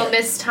have no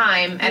missed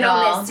time at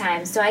all. No missed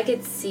time. So I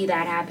could see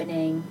that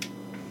happening.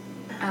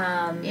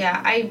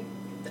 I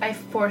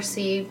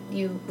foresee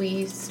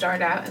we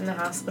start out in the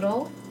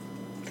hospital.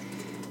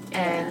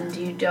 And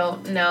you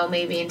don't know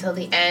maybe until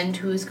the end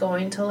who's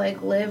going to,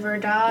 like, live or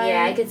die.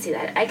 Yeah, I could see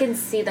that. I can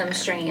see them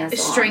stringing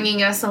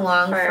us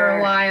along for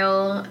a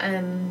while.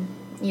 And,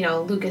 you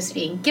know, Lucas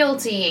being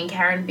guilty and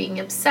Karen being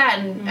upset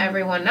and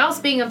everyone else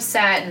being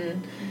upset.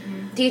 And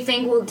do you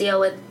think we'll deal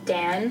with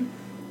Dan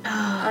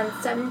on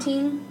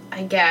 17?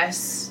 I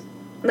guess.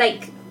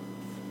 Like...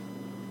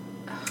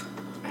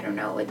 I don't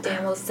know what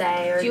Dan will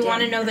say. Or do you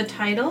want to know the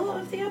title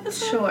of the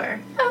episode? Sure.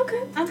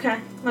 Okay.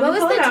 What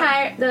was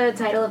the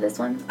title of this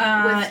one? With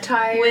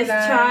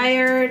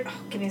tired. Oh,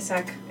 give me a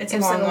sec. It's a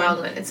long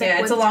one. It's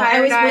it's a long.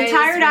 With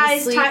tired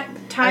eyes,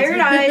 tired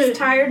eyes,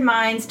 tired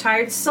minds,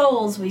 tired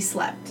souls. We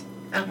slept.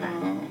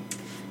 Okay.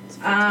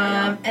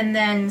 And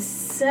then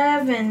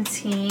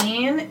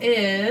 17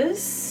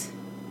 is.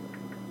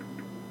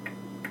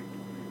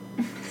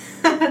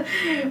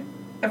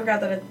 I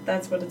forgot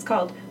that's what it's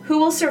called. Who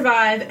will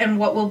survive and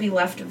what will be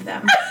left of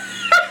them?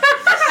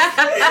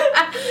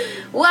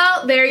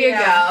 Well, there you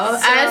go.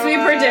 So, as we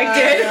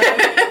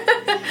predicted.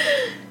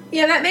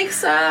 Yeah, that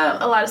makes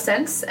a lot of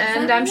sense,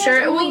 and I'm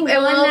sure it will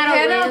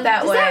pan out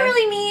that way. Does that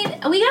really mean...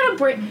 We gotta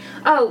bring...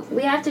 Oh,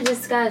 we have to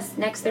discuss.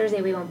 Next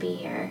Thursday we won't be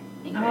here.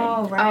 Ingrid.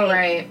 Oh, right. Oh,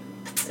 right.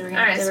 So we're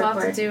gonna have to record. We'll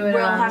have to do it.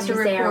 We'll have to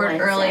record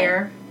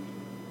earlier.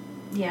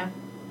 Yeah.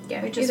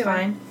 Yeah, which is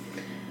fine.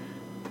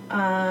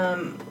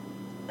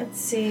 Let's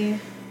see.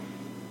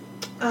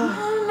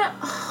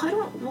 I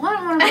don't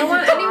want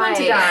anyone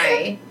to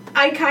die.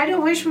 I kind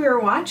of wish we were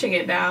watching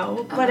it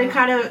now, but it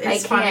kind of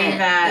is funny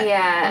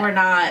that we're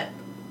not.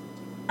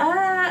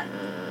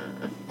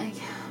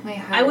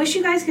 I wish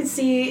you guys could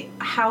see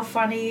how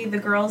funny the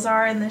girls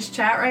are in this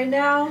chat right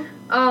now.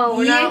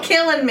 Oh, you're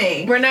killing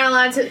me. We're not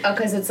allowed to. Oh,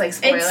 because it's like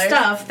spoilers. It's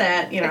stuff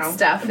that, you know. It's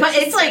stuff. But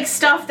it's like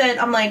stuff that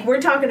I'm like,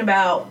 we're talking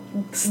about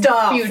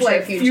stuff.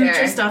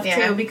 Future stuff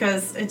too,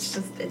 because it's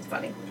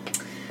funny.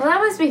 Well, that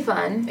must be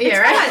fun. Yeah,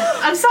 right?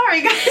 I'm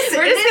sorry, guys.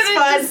 We're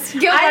just gonna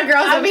Gilmore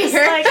Girls will be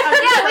here. Like,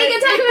 yeah, we can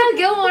talk about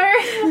Gilmore.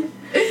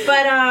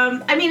 But,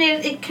 I mean,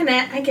 it can,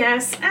 I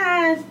guess.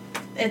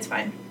 It's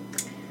fine.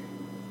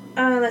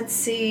 Let's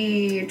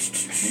see.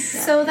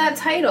 So that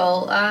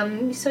title,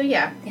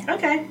 yeah.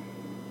 Okay.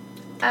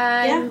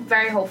 I'm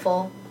very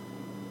hopeful.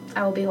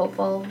 I will be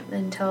hopeful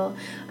until...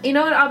 You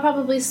know what? I'll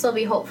probably still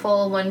be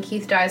hopeful when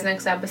Keith dies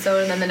next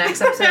episode, and then the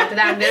next episode after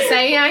that, I'm just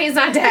saying, yeah, he's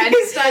not dead.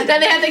 Then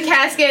they have the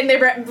casket, and they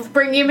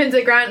bring him into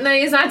the ground, and then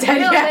he's not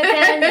dead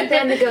yet. But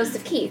then the ghost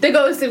of Keith. The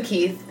ghost of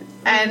Keith.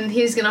 And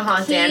he's going to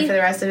haunt Dan for the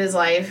rest of his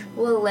life.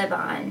 Will live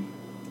on.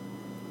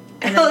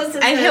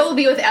 And he'll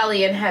be with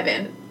Ellie in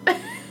heaven.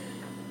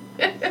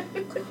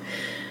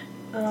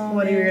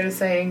 What are you going to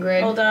say,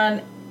 Ingrid? Hold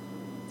on.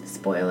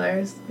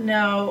 Spoilers.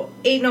 No.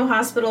 Ain't no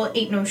hospital,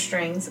 ain't no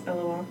strings.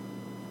 LOL.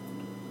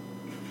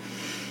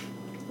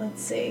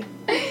 Let's see.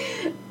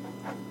 I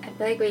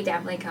feel like we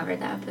definitely covered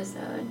that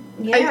episode.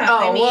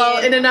 Yeah.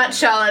 Well, in a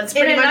nutshell, that's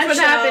pretty much what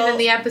happened in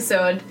the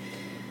episode.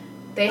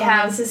 They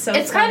have... This is so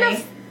it's funny. kind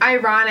of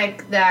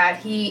ironic that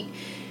he...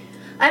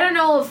 I don't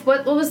know if...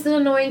 What was the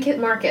annoying kid?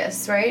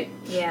 Marcus, right?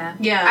 Yeah.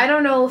 Yeah. I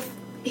don't know if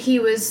he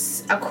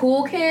was a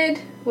cool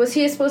kid. Was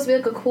he supposed to be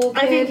like a cool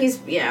kid? I think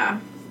he's... Yeah.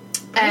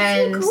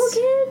 And... Was he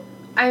a cool kid?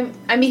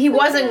 I mean, he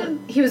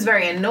wasn't... He was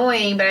very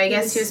annoying, but I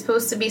guess he was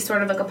supposed to be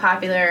sort of like a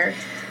popular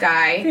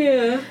guy.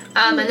 Yeah.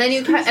 And then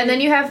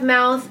you have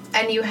Mouth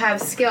and you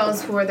have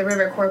Skills, who are the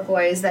River Court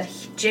boys that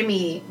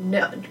Jimmy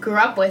grew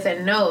up with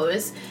and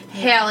knows.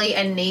 Haley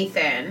and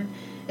Nathan.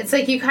 It's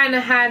like you kind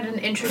of had an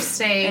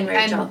interesting...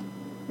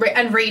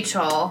 And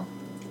Rachel.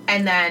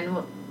 And then...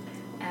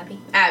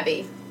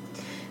 Abby.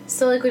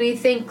 So, like, when you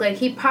think, like,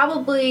 he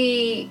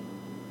probably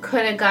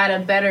could have got a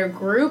better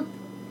group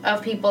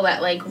of people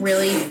that, like,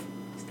 really...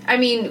 I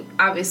mean,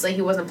 obviously,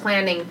 he wasn't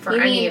planning for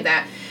any of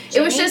that.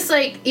 Jimmy? It was just,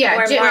 like, yeah.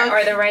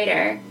 Or the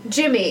writer.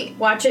 Jimmy.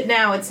 Watch it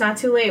now. It's not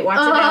too late. Watch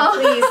it now,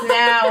 please.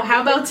 Now.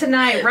 How about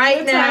tonight? Right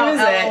what now. Time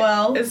is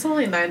LOL. It's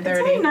only 9:30. It's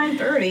only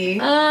 9:30.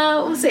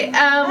 We'll see.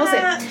 We'll see.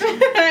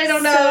 I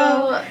don't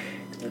know.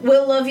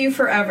 We'll love you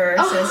forever,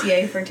 says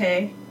Yay for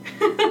Tay.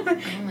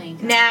 Oh my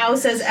god. Now,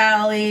 says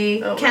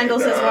Allie. Kendall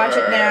says, watch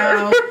it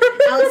now.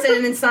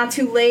 Allison, it's not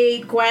too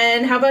late.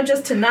 Gwen, how about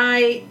just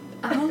tonight?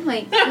 Oh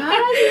my god.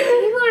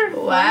 People are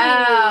funny.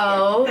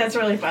 Wow. That's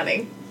really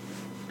funny.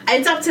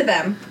 It's up to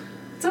them.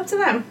 It's up to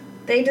them.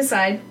 They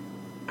decide.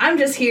 I'm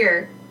just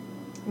here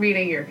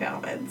reading your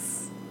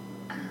comments.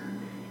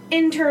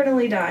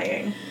 Internally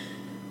dying.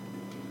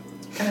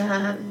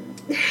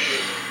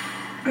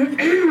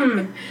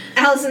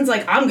 Allison's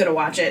like, I'm gonna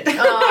watch it. Yeah,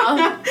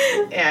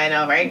 I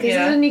know, right? Because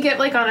then you get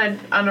like on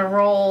a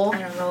roll.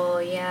 On a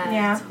roll, yeah.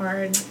 Yeah. It's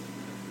hard.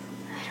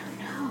 I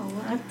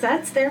don't know.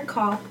 That's their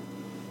call.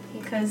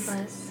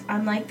 Because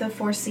I'm like the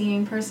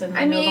foreseeing person.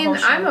 I mean,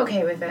 I'm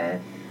okay with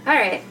it. All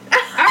right.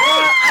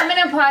 Well, I'm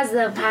gonna pause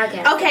the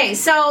podcast. Okay,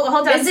 so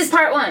hold on. This is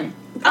part one.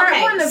 Part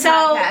one of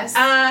podcast.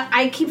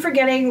 I keep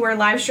forgetting we're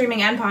live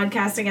streaming and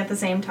podcasting at the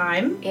same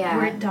time. Yeah.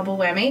 We're double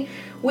whammy.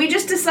 We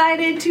just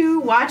decided to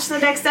watch the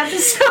next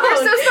episode. We're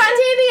so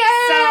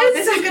spontaneous! So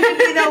this is going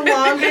to be the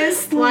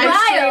longest live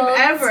stream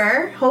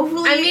ever.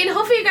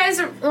 Hopefully you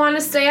guys want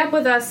to stay up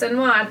with us and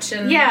watch.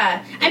 And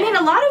yeah. I mean,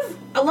 a lot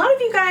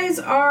of you guys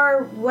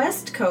are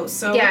West Coast,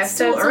 so it's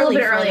still it's early a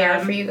little bit earlier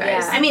them. for you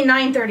guys. Yeah. I mean,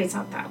 9:30 is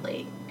not that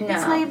late. No.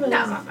 It's late, but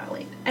it's not that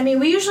late. I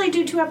mean, we usually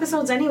do 2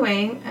 episodes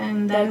anyway,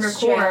 and then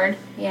That's record.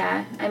 True.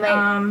 Yeah, I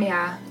might.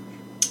 Yeah,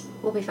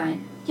 we'll be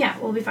fine. Yeah,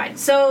 we'll be fine.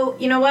 So,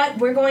 you know what?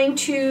 We're going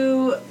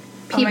to...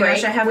 Pee break.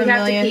 Gosh, I have we a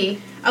million. have to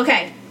pee.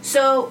 Okay,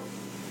 so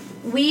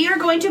we are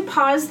going to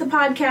pause the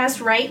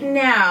podcast right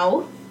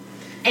now,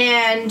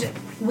 and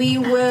we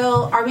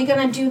will... Are we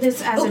going to do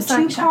this as a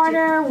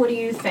 2-parter? What do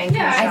you think?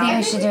 Yeah, I think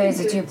we should do it as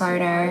a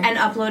 2-parter. And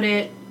upload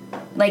it,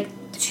 like,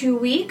 2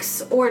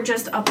 weeks, or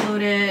just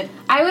upload it...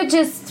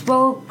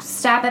 we'll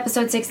stop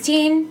episode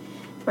 16.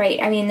 Right,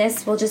 I mean,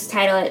 we'll just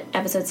title it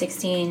episode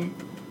 16,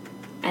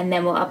 and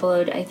then we'll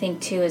upload, I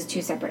think, 2 as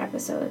 2 separate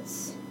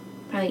episodes.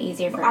 Probably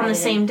easier for On editing. the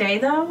same day,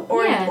 though?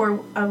 Or, Yeah. or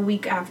a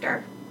week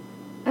after?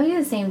 Oh, yeah,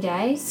 the same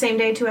day. Same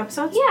day, 2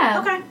 episodes? Yeah.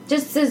 Okay.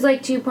 Just as,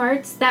 2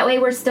 parts. That way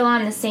we're still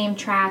on the same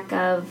track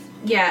of...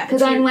 Yeah.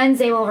 Because on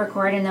Wednesday we'll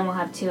record, and then we'll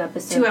have 2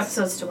 episodes. 2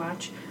 episodes to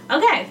watch.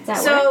 Okay.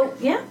 Does that work?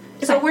 Yeah.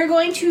 So we're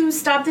going to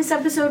stop this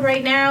episode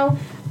right now.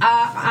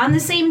 On the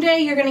same day,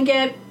 you're going to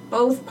get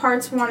both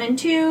parts 1 and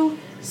 2.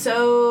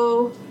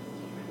 So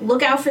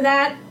look out for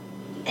that.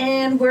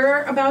 And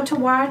we're about to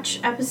watch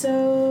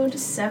episode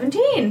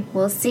 17.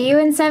 We'll see you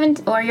in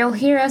 17, or you'll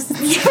hear us.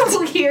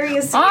 You'll hear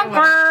you soon.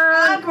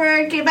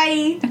 Awkward. Okay,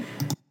 bye.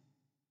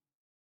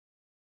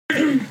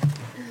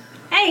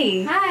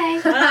 Hey.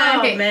 Hi.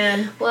 Oh,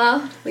 man.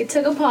 Well, we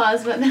took a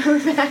pause, but now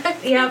we're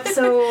back. Yep,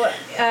 so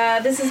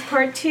this is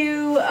part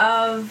 2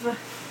 of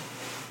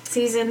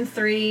season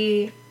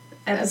 3,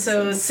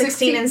 episodes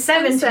 16 and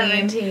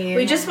 17.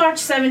 We just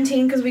watched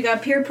 17 because we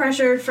got peer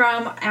pressured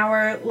from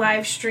our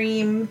live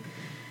stream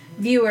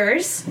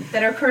viewers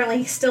that are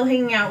currently still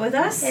hanging out with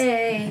us.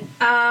 Hey.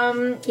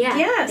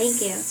 Yes.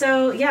 Thank you.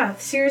 So, yeah,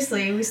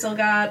 seriously, we still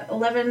got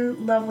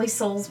 11 lovely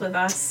souls with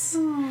us.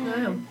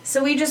 Wow.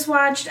 So we just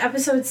watched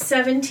episode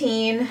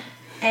 17,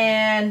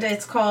 and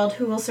it's called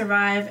Who Will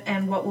Survive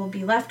and What Will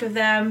Be Left of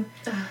Them.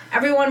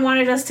 Everyone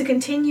wanted us to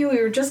continue.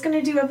 We were just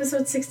going to do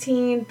episode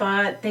 16,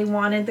 but they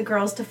wanted the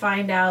girls to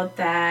find out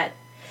that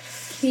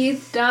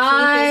Keith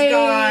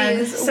dies.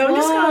 Keith is gone. So I'm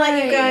just going to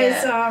let you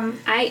guys...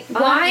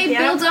 Why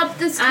build up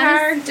this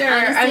character?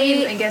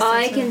 Honestly, I guess all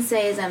I can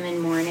say is I'm in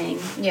mourning.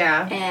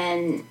 Yeah.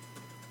 And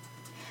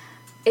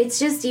it's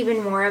just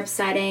even more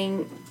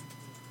upsetting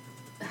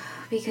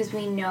because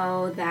we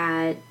know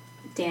that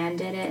Dan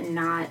did it and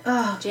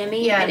not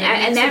Jimmy. Yeah,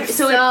 and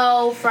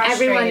so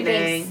frustrating. Everyone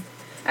thinks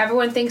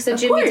Everyone thinks that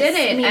Jimmy did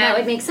it. I mean, that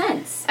would make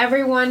sense.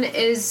 Everyone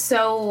is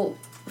so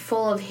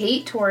full of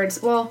hate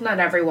towards, well, not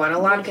everyone, a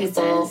lot of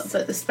people,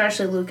 but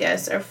especially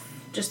Lucas, are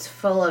just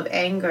full of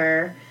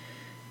anger.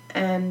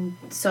 And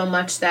so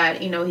much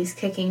that, he's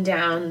kicking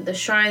down the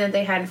shrine that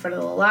they had in front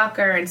of the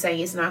locker and saying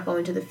he's not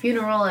going to the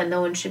funeral and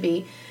no one should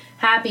be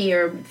happy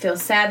or feel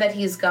sad that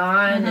he's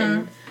gone.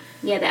 And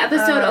yeah, the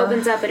episode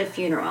opens up at a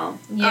funeral.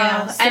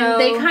 Yeah,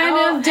 and they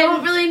kind of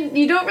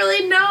you don't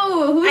really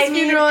know whose funeral it's going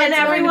to be. And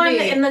everyone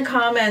in the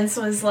comments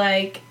was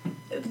like,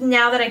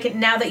 now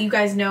that you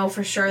guys know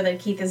for sure that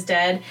Keith is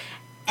dead,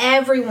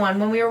 everyone,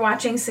 when we were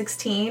watching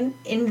 16,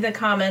 in the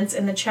comments,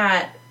 in the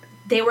chat,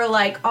 they were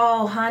like,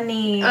 "Oh,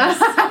 honey, you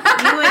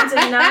in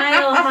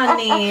denial,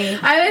 honey."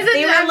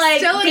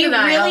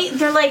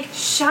 They're like,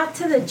 shot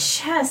to the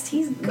chest.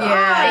 He's gone.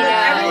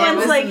 Yeah,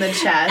 everyone's like, in the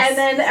chest. And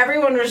then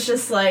everyone was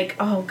just like,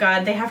 "Oh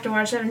God, they have to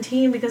watch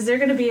 17 because they're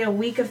going to be a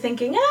week of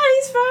thinking,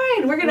 he's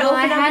fine. We're going to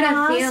open up the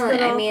hospital."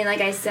 Feeling. I mean,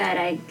 like I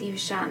said, he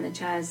was shot in the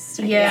chest.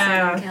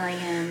 Killing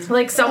him.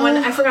 Like someone,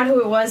 I forgot who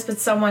it was, but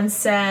someone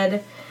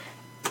said.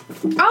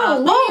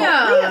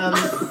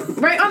 Liam.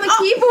 Right on the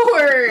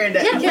keyboard.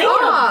 Yeah, get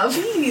off.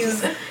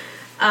 Jeez.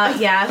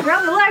 If you're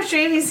on the live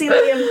stream, you see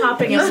Liam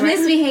hopping. He's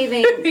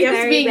misbehaving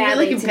very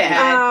badly. Really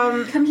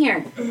bad. Come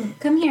here.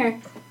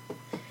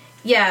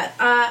 Yeah,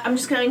 I'm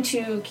just going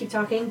to keep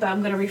talking, but I'm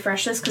going to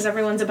refresh this because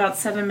everyone's about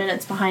 7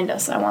 minutes behind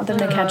us. I want them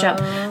to catch up.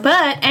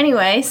 But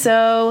anyway,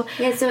 so...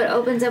 Yeah, so it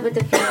opens up with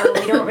the funeral.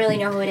 We don't really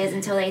know who it is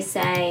until they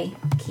say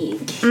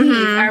Keith.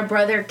 Our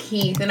brother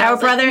Keith. And our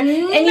brother... Like,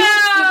 and you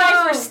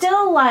guys were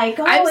still like,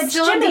 it's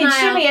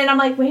Jimmy. And I'm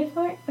like, wait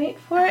for it.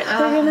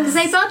 Because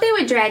I thought they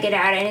would drag it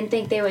out. I didn't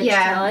think they would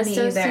tell us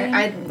so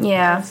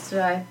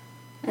soon.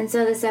 And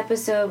so this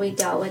episode, we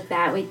dealt with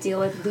that. We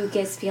deal with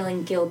Lucas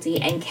feeling guilty,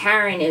 and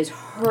Karen is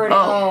hurting.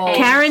 Oh,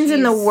 Karen's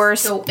in the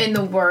worst. In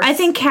the worst. I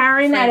think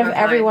Karen, out of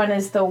everyone,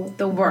 is the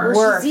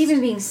worst. She's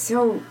even being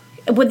so.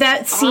 With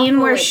that scene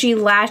where she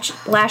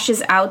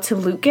lashes out to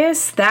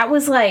Lucas, that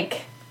was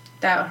like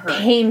that hurt.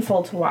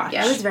 Painful to watch.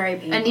 Yeah, it was very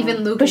painful. And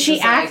even Lucas, but she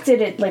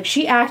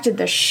acted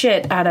the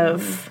shit out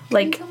of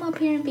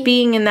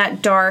being in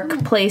that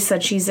dark place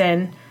that she's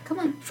in. Come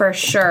on, for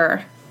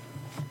sure.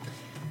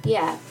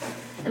 Yeah.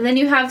 And then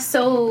you have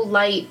So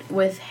Light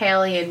with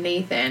Haley and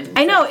Nathan.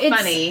 I know, it's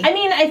funny. I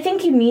mean, I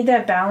think you need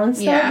that balance,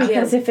 though,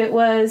 because if it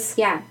was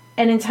an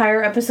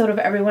entire episode of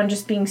everyone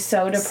just being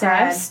so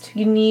depressed,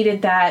 you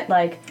needed that,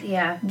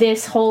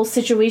 this whole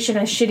situation,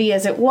 as shitty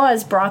as it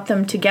was, brought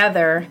them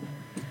together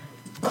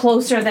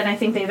closer than I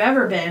think they've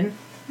ever been.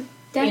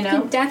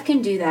 Death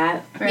can do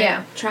that. Right?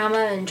 Yeah. Trauma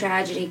and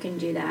tragedy can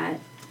do that.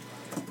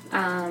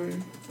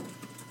 Right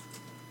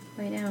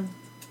now.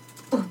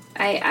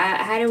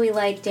 How do we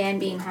like Dan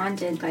being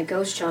haunted by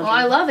ghost children? Well,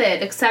 I love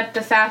it, except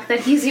the fact that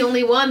he's the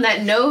only one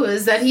that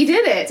knows that he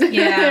did it.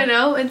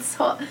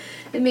 Yeah.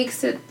 It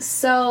makes it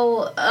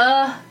so,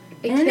 and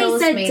then they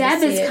said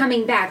Deb is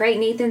coming back, right?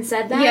 Nathan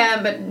said that?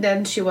 Yeah, but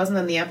then she wasn't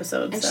in the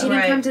episode. And she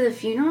didn't come to the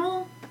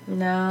funeral?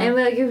 No.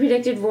 And you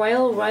predicted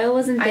Royal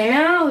wasn't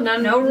there? I know.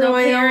 No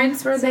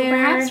parents were there.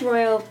 Perhaps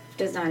Royal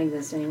does not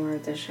exist anymore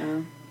with this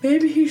show.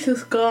 Maybe he's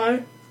just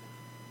gone.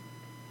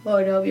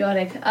 Lord, no,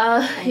 Biotic.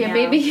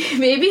 Maybe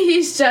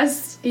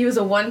he was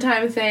a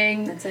one-time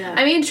thing. That's it.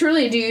 I mean,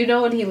 truly, do you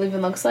know what he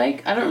even looks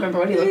like? I don't remember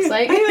what he looks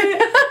like. When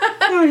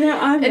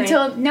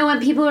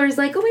people are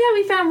like, oh my god,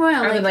 we found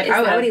Royal. Is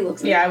that what he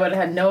looks like? Yeah, I would have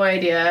had no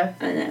idea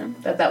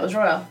that was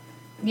Royal.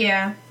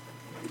 Yeah.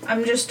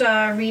 I'm just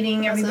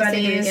reading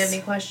everybody's...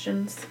 Any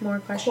more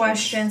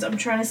questions? I'm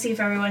trying to see if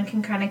everyone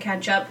can kind of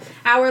catch up.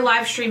 Our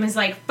live stream is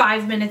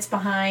 5 minutes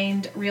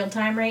behind real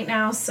time right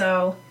now,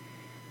 so...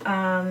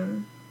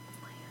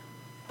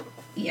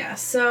 Yeah,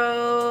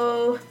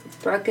 so...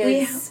 Brooke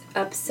is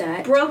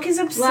upset. Brooke is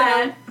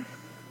upset.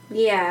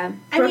 Yeah.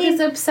 Brooke is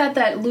upset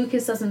that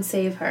Lucas doesn't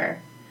save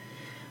her.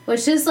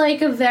 Which is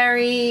a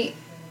very...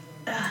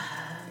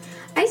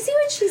 I see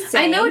what she's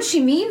saying. I know what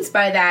she means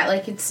by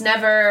that. It's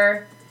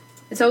never...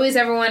 It's always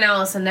everyone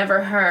else and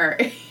never her.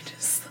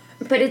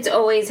 But it's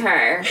always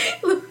her.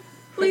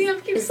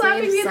 Liam keeps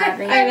slapping me.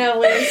 I know,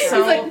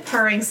 Liam's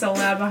purring so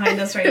loud behind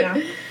us right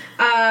now.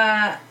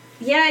 I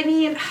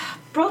mean,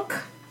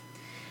 Brooke...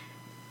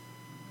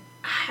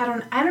 I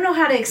don't know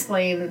how to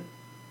explain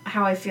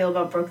how I feel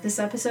about Brooke this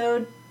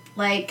episode.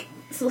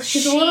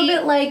 She's a little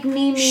bit like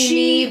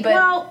me, but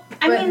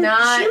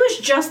not. She was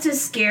just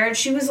as scared.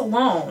 She was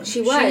alone.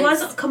 She was. She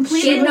was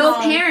completely She had alone.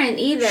 no parent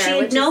either. She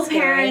had no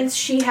parents.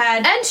 She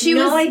had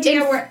no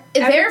idea where...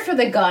 there for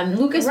the gun.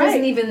 Lucas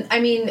wasn't even... I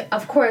mean,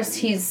 of course,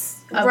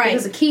 he's...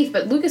 because of Keith,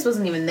 but Lucas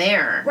wasn't even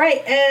there.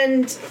 Right,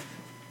 and...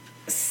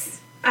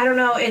 I don't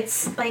know,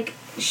 it's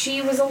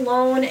she was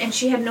alone and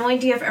she had no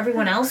idea if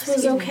everyone else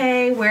was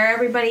okay, where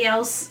everybody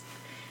else...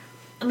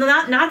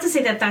 Not to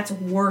say that that's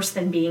worse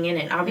than being in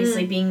it,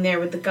 obviously, being there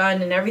with the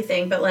gun and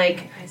everything, but,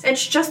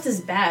 it's just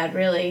as bad,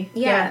 really.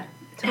 Yeah.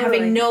 Totally.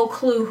 Having no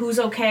clue who's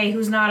okay,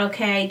 who's not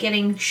okay,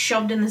 getting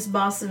shoved in this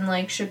bus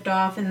and, shipped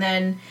off, and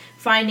then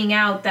finding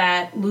out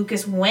that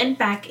Lucas went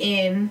back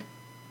in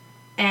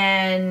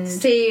and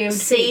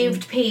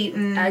saved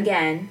Peyton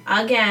again,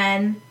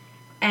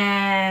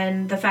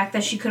 and the fact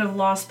that she could have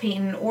lost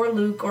Peyton or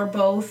Luke or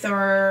both,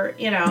 or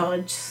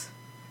it's.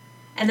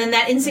 And then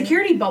that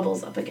insecurity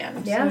bubbles up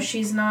again. Yeah. So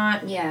she's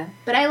not... Yeah.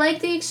 But I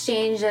like the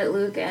exchange that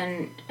Luke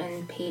and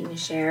Peyton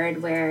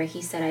shared where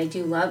he said, I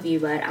do love you,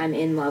 but I'm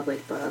in love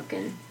with Brooke.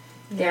 And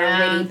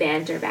their witty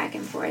banter back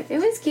and forth. It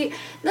was cute.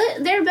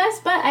 Their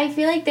best, but I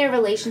feel like their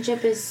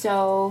relationship is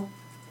so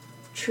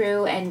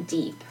true and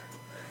deep.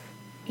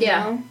 You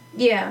know?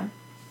 Yeah.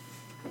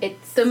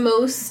 It's the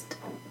most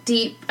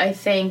deep, I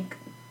think,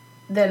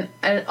 than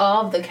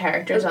all of the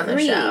characters on the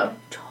show.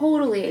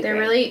 Totally agree. There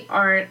really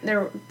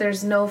aren't.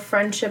 There's no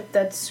friendship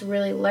that's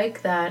really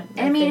like that.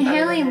 I mean,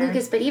 Haley and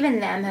Lucas, but even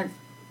them have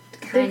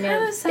kind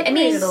of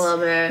separated a little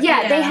bit.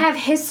 Yeah, they have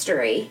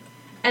history.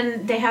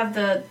 And they have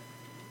the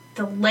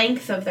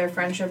length of their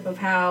friendship, of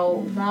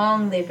how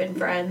long they've been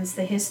friends,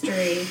 the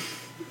history.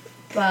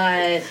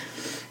 But,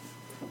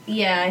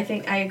 yeah, I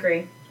think I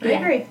agree. I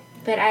agree.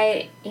 But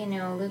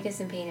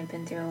Lucas and Peyton have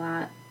been through a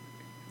lot.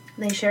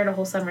 They shared a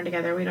whole summer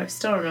together. We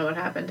still don't know what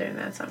happened during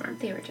that summer.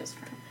 They were just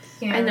friends.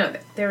 Yeah. I know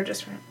that. They were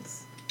just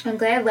friends. I'm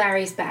glad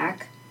Larry's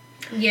back.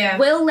 Yeah.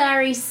 Will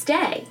Larry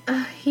stay?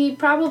 He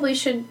probably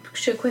should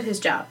quit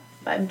his job.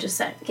 I'm just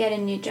saying. Get a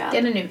new job.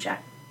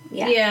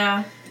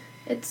 Yeah.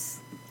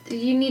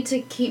 You need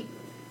to keep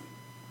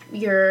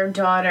your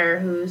daughter,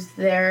 who's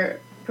there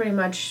pretty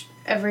much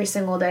every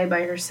single day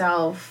by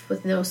herself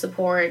with no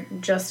support,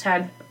 just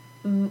had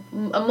a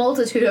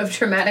multitude of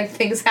traumatic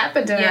things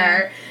happen to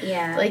her.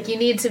 Yeah. Like, you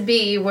need to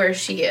be where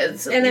she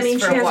is, and I mean,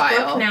 for she has while.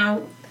 Brooke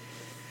now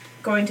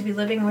going to be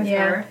living with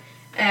her.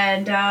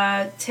 And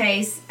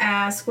Tace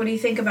asked, what do you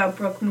think about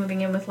Brooke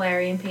moving in with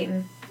Larry and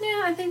Peyton?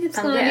 Yeah, I think it's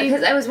going to be...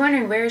 Because I was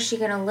wondering, where is she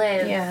going to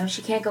live? Yeah.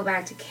 She can't go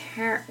back to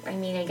Karen. I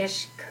mean, I guess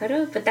she could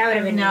have, but that would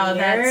have been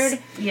weird.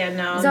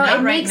 So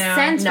it makes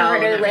sense for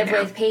her to live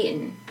with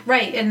Peyton.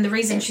 Right, and the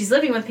reason she's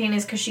living with Peyton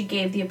is because she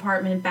gave the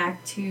apartment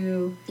back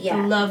to the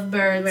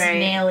lovebirds,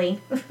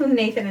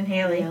 Nathan and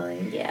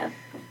Haley.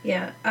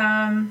 Yeah.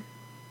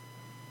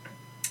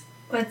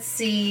 Let's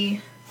see.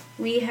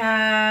 We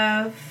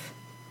have...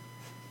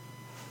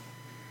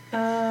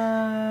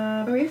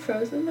 Are we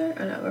frozen there?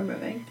 Oh, no, we're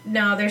moving.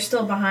 No, they're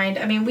still behind.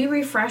 I mean, we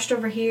refreshed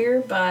over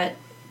here, but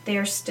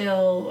they're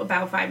still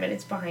about 5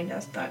 minutes behind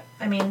us. But,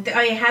 I mean,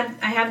 I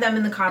have them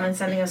in the comments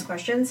sending us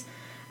questions.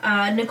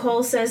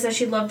 Nicole says that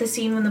she loved the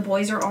scene when the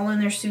boys are all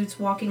in their suits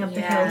walking up the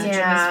hill to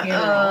Jimmy's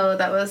funeral. Oh,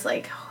 that was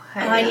like...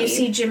 you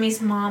see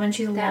Jimmy's mom and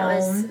she's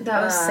alone.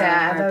 That was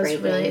sad. That was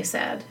really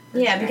sad.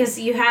 Yeah, because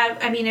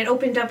it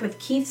opened up with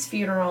Keith's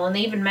funeral, and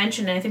they even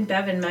mentioned, I think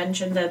Bevan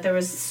mentioned, that there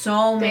was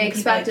so many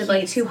people. They expected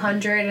like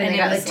 200 and they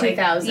got like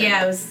 2,000.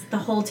 Yeah, it was the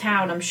whole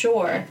town, I'm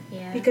sure.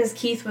 Yeah. Because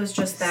Keith was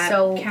just that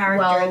character,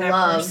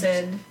 well-loved.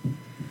 person.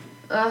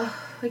 Ugh,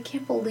 I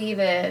can't believe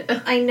it.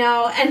 I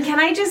know. And can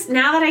I just,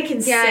 now that I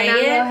can say it.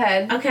 Go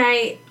ahead.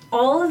 Okay,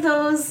 all of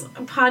those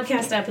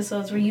podcast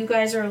episodes where you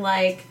guys are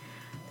like,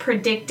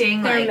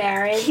 predicting their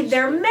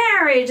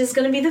marriage is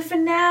going to be the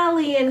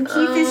finale and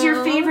Keith is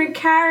your favorite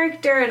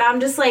character, and I'm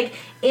just like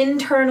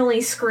internally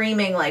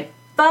screaming like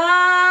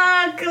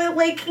fuck,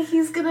 like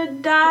he's gonna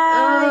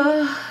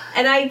die.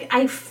 And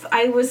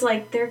I was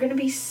like, they're gonna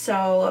be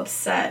so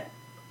upset.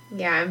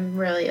 Yeah, I'm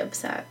really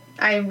upset.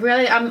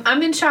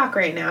 I'm in shock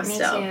right now. Me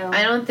still too.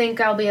 I don't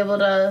think I'll be able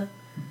to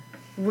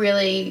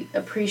really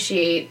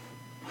appreciate.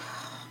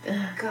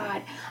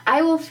 God,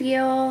 I will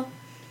feel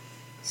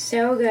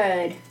so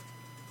good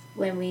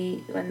when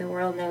the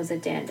world knows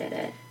that Dan did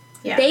it.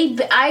 Yeah.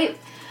 I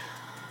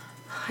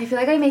feel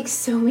like I make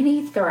so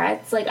many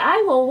threats. Like,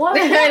 I will walk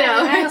down.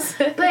 I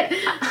know. But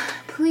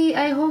please,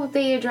 I hope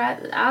they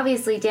address...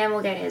 Obviously, Dan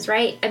will get his,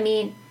 right? I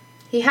mean...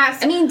 He has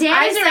to. I mean,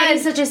 Dan is already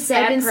such a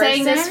sad person. I've been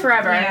saying this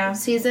forever. Yeah.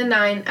 Season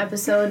 9,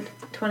 episode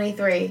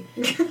 23.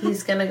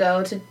 He's going to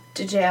go to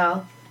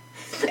jail.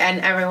 And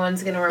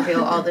everyone's going to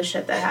reveal all the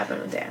shit that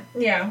happened with Dan.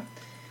 Yeah.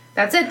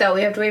 That's it, though.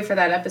 We have to wait for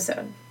that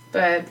episode.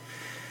 But...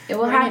 it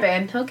will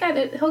happen. He'll get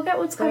it. He'll get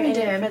what's coming to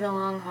him. For the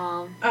long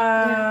haul.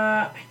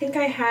 I think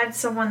I had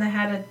someone that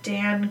had a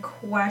Dan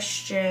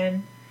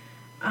question.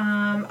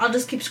 I'll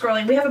just keep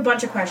scrolling. We have a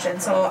bunch of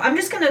questions, so I'm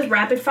just going to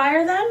rapid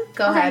fire them.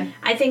 Go ahead.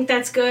 I think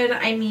that's good.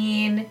 I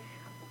mean,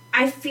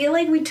 I feel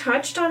like we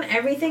touched on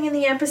everything in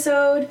the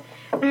episode.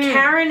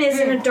 Karen is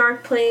in a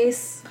dark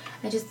place.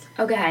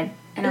 Go ahead.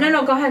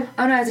 No, go ahead.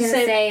 Oh, no, I was going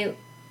to say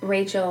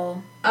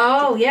Rachel.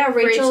 Oh, yeah,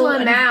 Rachel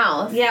and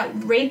Mouth. Yeah,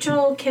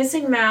 Rachel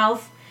kissing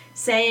Mouth,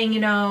 saying,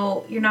 you're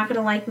not going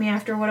to like me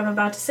after what I'm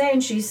about to say,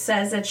 and she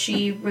says that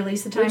she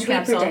released the time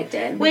capsule. Which we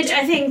predicted. Which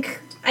I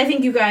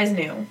think you guys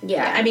knew.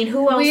 Yeah. I mean,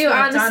 who else would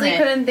have done it? We honestly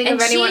couldn't think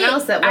of anyone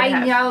else that would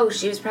have. I know,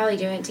 she was probably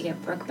doing it to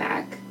get Brooke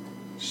back.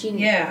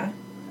 Yeah.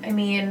 I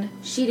mean...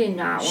 she did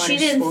not want a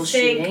school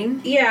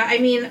shooting. Yeah, I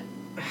mean...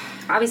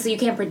 obviously, you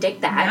can't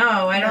predict that.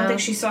 No, I don't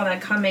think she saw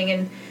that coming,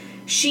 and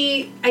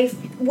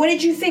what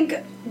did you think?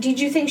 Did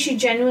you think she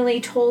genuinely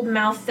told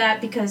Mouth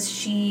that because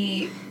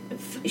she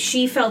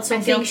felt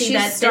so guilty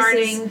that she's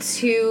starting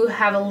to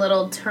have a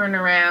little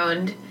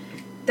turnaround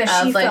that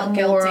she felt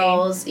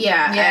morals, guilty.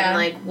 and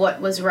like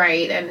what was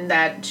right, and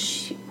that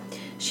she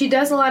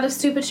does a lot of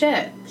stupid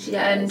shit. She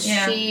does,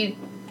 and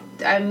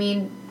I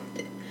mean,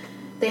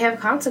 they have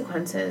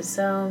consequences.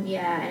 So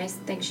yeah, and I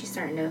think she's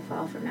starting to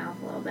fall from mouth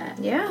a little bit.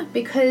 Yeah,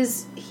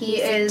 because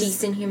he's a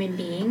decent human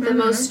being, the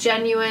most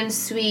genuine,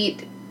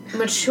 sweet,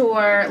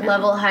 mature,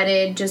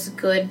 level-headed, just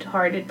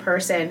good-hearted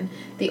person.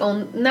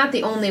 Not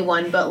the only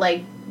one, but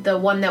like the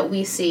one that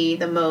we see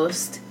the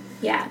most.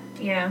 Yeah.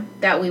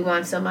 That we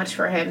want so much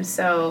for him.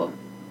 So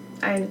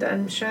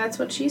I'm sure that's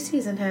what she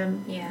sees in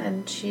him. Yeah.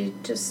 And she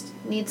just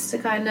needs to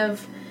kind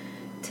of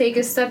take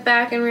a step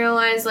back and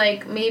realize,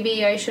 like,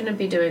 maybe I shouldn't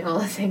be doing all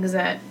the things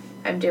that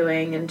I'm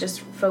doing and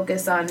just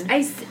focus on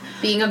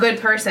being a good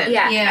person.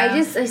 Yeah.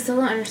 I still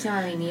don't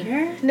understand why we need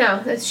her.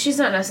 No, she's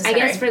not necessary. I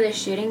guess for the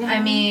shooting. I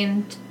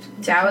mean,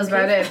 that was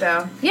about it,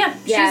 though. Yeah,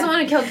 she's the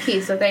one who killed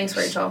Keith, so thanks,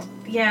 Rachel.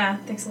 Yeah,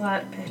 thanks a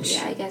lot, bitch.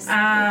 Yeah, I guess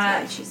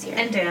that's why she's here.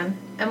 And Dan.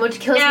 And what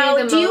kills me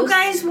the most... do you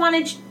guys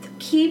want to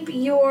keep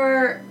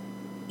your...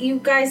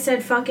 You guys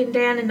said fucking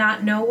Dan and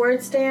not no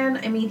words Dan?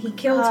 I mean, he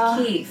killed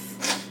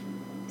Keith.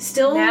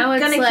 Still gonna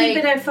keep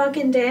it at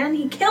fucking Dan?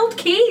 He killed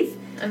Keith.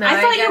 No,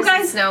 I thought you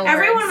guys...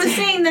 everyone was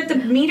saying that the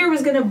meter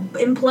was gonna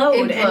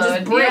implode and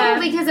just break. No,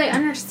 because I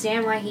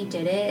understand why he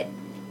did it.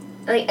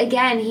 Like,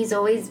 again, he's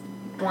always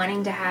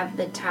wanting to have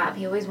the top...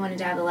 He always wanted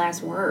to have the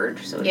last word.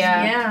 So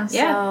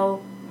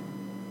So...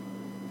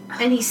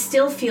 And he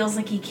still feels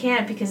like he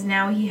can't because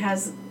now he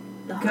has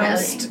the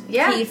ghost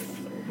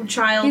Keith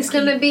child. He's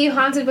going to be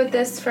haunted with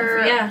this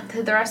for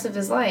the rest of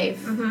his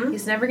life. Mm-hmm.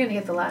 He's never going to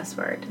get the last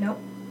word. Nope,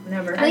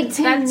 never. Like,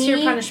 that's your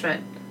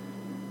punishment.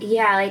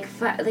 Yeah, like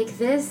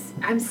this.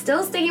 I'm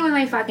still sticking with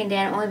my fucking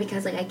Dan only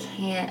because like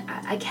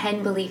I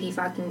can believe he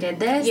fucking did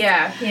this.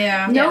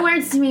 Yeah. No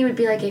words to me would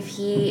be like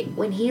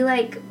when he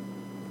like,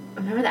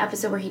 remember the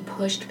episode where he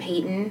pushed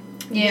Peyton?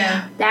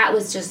 Yeah. That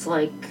was just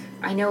like.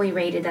 I know he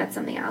rated that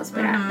something else,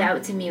 but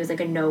that to me was like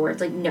a no words.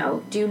 Like,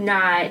 no, do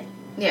not.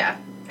 Yeah.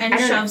 And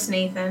shoves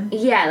Nathan.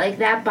 Yeah, like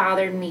that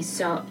bothered me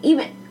so.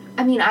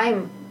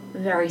 I'm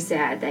very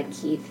sad that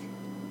Keith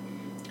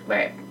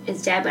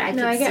is dead, but I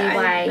can see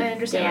why I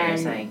understand what you're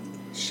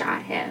saying.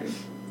 Shot him.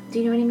 Do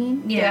you know what I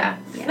mean? Yeah.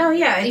 No,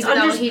 yeah.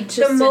 It's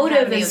the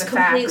motive is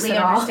completely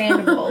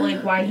understandable.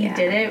 Like, why he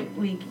did it,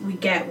 we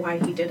get why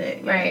he did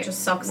it. Right. It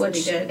just sucks that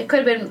he did. It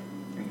could have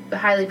been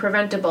highly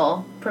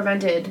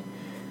prevented.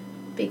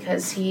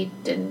 Because he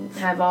didn't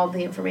have all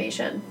the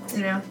information.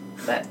 Yeah.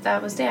 But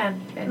that was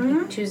Dan,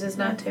 and he chooses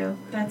not to.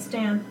 That's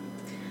Dan.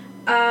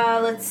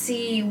 Let's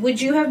see. Would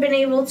you have been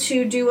able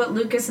to do what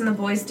Lucas and the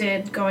boys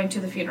did going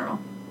to the funeral?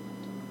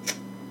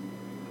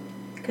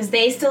 Because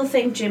they still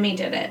think Jimmy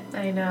did it.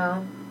 I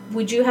know.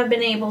 Would you have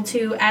been able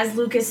to, as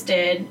Lucas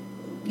did,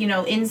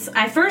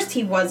 at first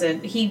he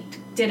wasn't. He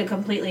did a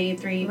completely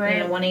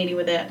 180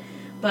 with it.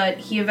 But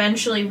he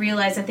eventually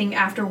realized, I think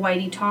after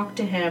Whitey talked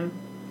to him,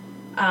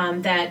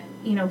 that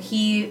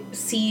Whitey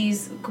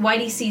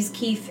sees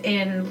Keith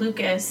in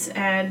Lucas,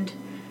 and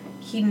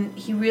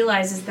he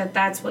realizes that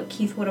that's what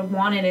Keith would have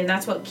wanted, and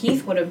that's what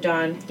Keith would have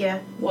done.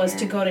 Was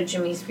to go to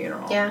Jimmy's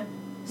funeral. Yeah.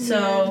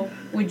 So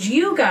would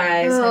you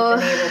guys have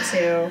been able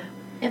to?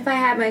 If I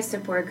had my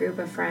support group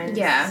of friends.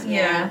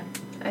 Yeah.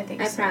 I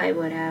think I probably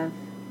would have.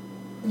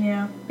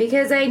 Yeah.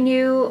 Because I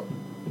knew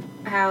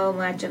how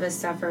much of a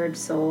suffered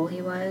soul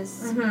he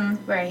was.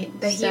 Mm-hmm. Right.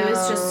 That he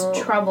was just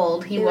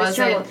troubled. He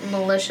wasn't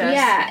malicious.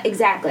 Yeah,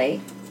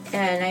 exactly.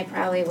 And I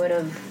probably would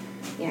have...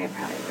 Yeah, I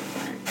probably would have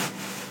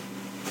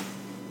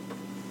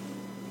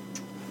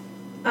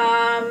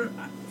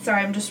went.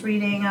 Sorry, I'm just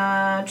reading,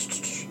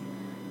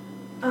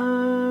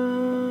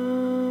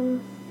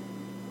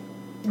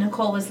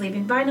 Nicole was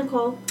leaving. Bye,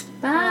 Nicole.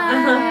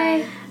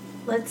 Bye.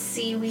 Let's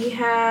see, we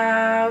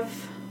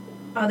have...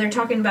 they're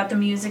talking about the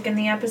music in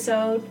the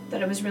episode,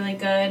 that it was really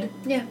good.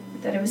 Yeah.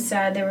 That it was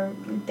sad.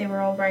 They were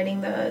all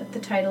writing the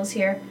titles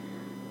here.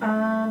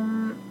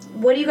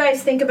 What do you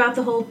guys think about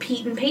the whole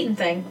Pete and Peyton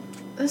thing?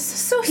 This is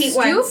so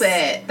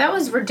stupid. That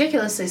was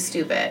ridiculously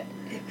stupid.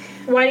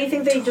 Why do you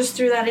think they just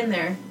threw that in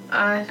there?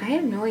 I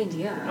have no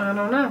idea. I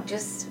don't know.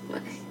 Just...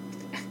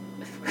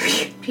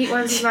 Pete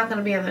Wentz is not going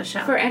to be on the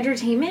show. For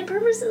entertainment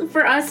purposes?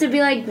 For us to be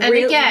like, and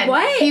again,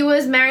 what? He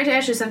was married to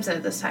Ashley Simpson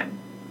at this time.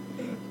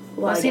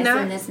 Well, I guess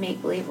in this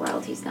make-believe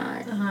world, he's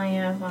not.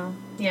 Yeah, well,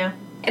 yeah.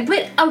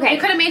 But, okay.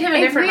 You could have made him a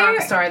different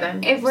rock star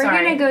then. If we're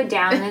going to go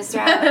down this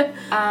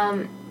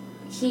route,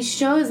 he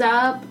shows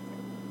up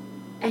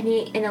and he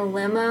in a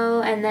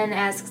limo and then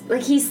asks,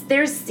 like, he's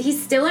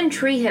still in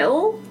Tree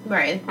Hill?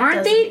 Right.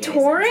 Aren't they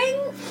touring?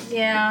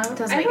 Yeah. I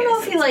don't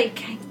know if he,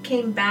 like,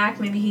 came back.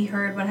 Maybe he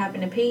heard what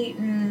happened to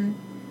Peyton.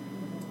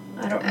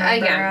 I don't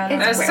remember. Again,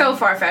 that's so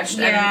far-fetched.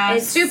 Yeah.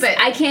 It's stupid.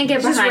 I can't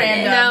get behind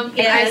it. No,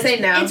 yeah, I say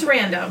no. It's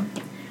random.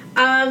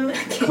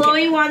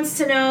 Chloe wants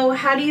to know,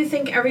 how do you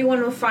think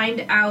everyone will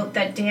find out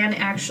that Dan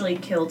actually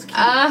killed Keith?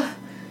 How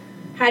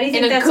do you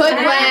think that's in a good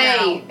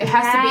way? It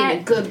has to be in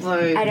a good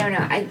way. I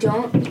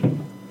don't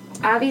know.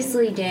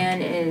 Obviously,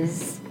 Dan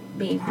is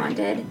being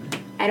haunted.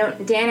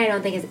 I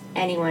don't think is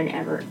anyone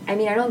ever. I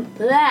mean, I don't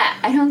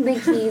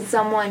think he's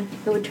someone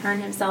who would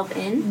turn himself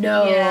in.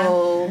 No.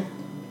 Yeah.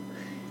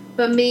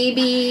 But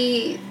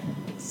maybe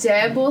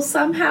Deb will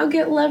somehow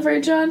get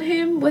leverage on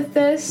him with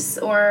this,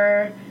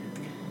 or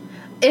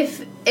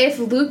if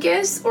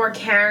Lucas or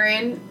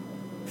Karen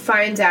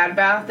finds out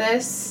about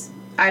this,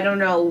 I don't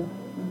know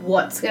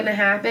what's gonna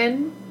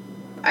happen.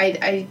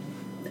 I'm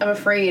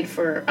afraid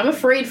for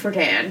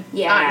Dan.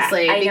 Yeah,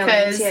 honestly,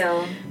 because me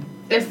too.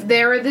 If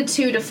they're the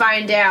two to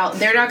find out,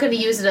 they're not going to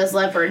use it as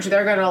leverage.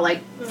 They're going to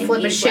like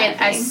flip a shit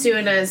as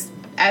soon as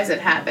it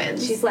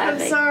happens. She's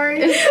laughing. I'm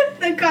sorry,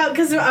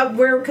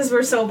 because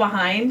we're so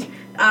behind.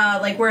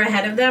 Like we're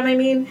ahead of them. I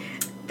mean,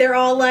 they're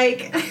all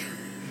like.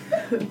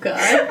 Oh, God.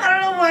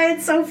 I don't know why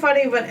it's so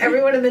funny, but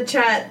everyone in the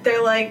chat,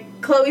 they're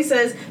like, Chloe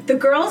says, the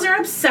girls are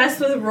obsessed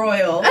with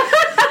Royal.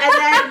 And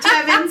then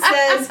Kevin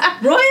says,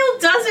 Royal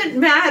doesn't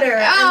matter.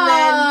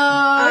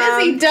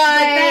 Yes, he does.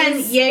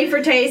 But then Yay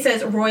for Tay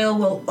says, Royal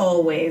will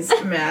always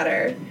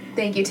matter.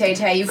 Thank you, Tay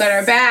Tay. You got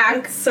our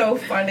back. It's so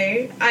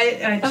funny.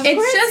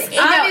 It's just,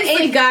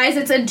 obviously, guys,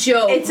 it's a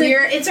joke.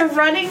 It's a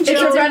running joke.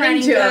 It's a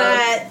running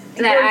joke.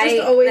 I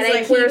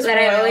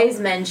always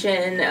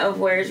mention of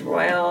where's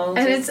Royal,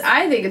 and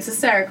I think it's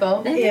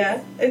hysterical.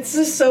 Yeah, it's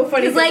just so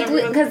funny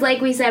because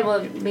like we said,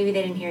 well, maybe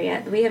they didn't hear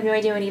yet. We have no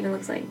idea what he even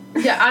looks like.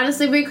 Yeah,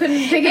 honestly, we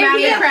couldn't pick him out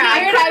of the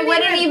crowd. I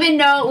wouldn't even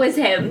know it was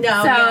him. No,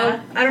 so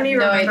yeah. I don't even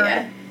remember.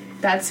 Idea.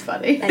 That's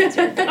funny.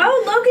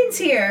 Oh, Logan's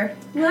here.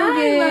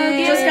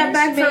 Logan. Just got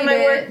back from my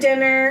work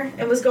dinner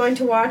and was going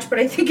to watch, but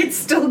I think it's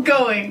still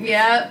going.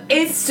 Yep,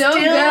 it's still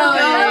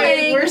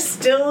going. We're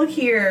still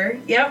here.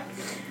 Yep.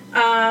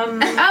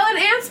 And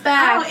Ant's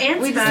back. Oh,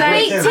 Ant's back.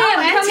 Wait, Tim,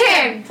 come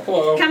here.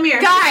 Hello. Come here.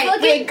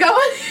 Guys, wait, go.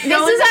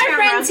 This is our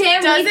friend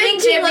Tim. We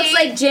think he looks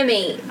like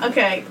Jimmy.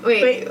 Okay,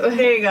 wait.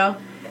 There you go.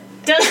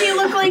 Does he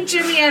look like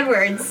Jimmy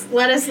Edwards?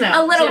 Let us know.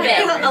 A little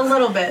bit. A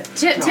little bit.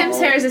 Tim's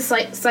hair is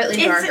slightly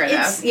darker,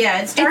 though. It's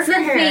darker it's the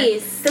hair.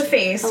 face. The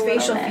face.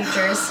 Facial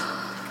features.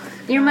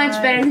 You're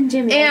much better than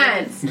Jimmy.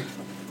 And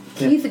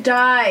Keith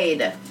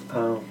died.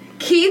 Oh.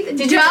 Keith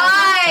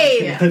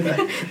died! Yeah.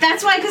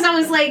 That's why, because I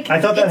was like...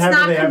 I thought that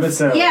happened in the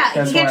episode. Yeah,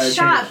 That's he gets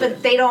shot,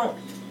 but they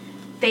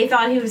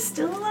thought he was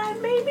still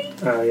alive, maybe?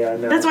 Oh, yeah,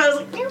 no. That's why I was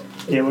like...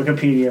 Yeah,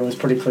 Wikipedia was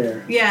pretty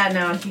clear. Yeah,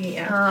 no,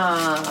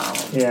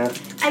 Oh. Yeah.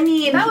 I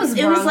mean, that was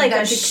it was like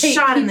a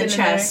shot in the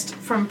chest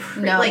from...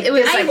 it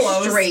was like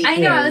straight. I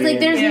know, I was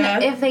like, Yeah.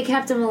 if they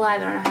kept him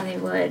alive, I don't know how they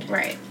would.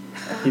 Right.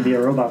 He'd be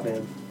a robot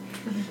man.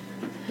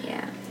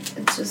 Yeah.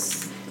 It's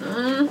just...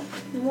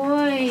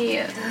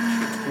 why?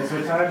 Guess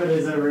what time it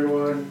is,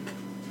 everyone?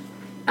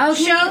 Oh,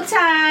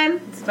 showtime!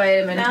 It's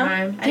vitamin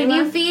time. Can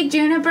you feed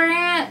Juniper,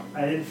 Aunt?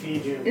 I didn't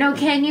feed you. No,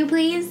 can you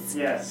please?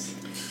 Yes.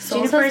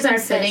 Juniper's been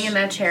sitting in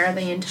that chair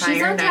the entire night.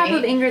 She's on top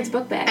of Ingrid's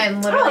book bag.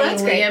 And literally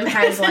Liam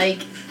has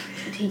like...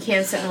 He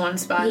can't sit in one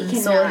spot. And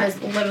Sola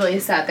has literally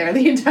sat there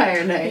the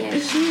entire night.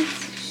 Yeah,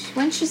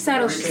 once she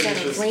settles, she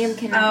settles. Liam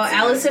cannot. Oh,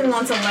 Allison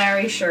wants a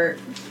Larry shirt.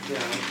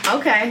 Yeah.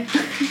 Okay.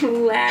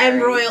 Larry.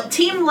 And Royal.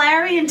 Team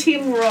Larry and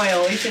Team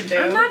Royal we should do.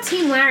 I'm not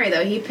Team Larry,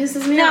 though. He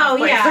pisses me off.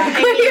 No, yeah.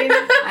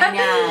 I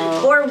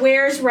know. Or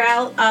where's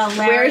Larry?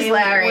 Where's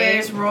Larry?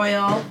 Where's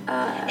Royal?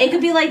 It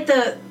could be like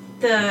the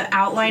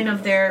outline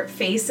of their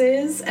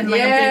faces and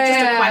like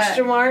just a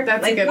question mark.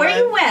 That's like, a good where one.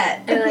 you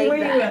at? I like where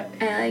that. You at?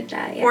 I like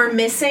that, yeah. Or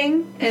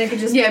missing, and it could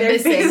just be their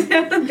missing.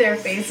 faces. Their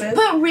faces.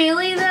 But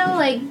really, though,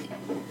 like,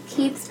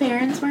 Keith's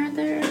parents weren't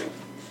there.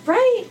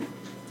 Right.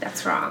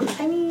 That's wrong.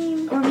 I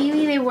mean... Or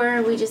maybe they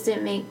were, we just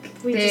didn't make...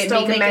 We just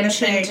don't make a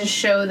mention to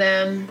show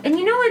them. And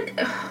you know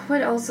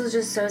what also is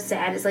just so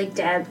sad is, like,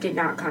 Deb did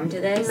not come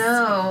to this.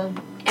 No.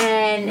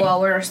 And...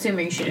 Well, we're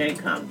assuming she didn't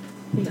come.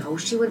 No,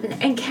 she would have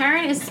been... And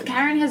Karen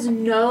has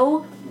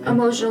no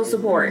emotional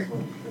support.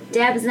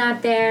 Deb's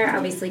not there.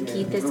 Obviously,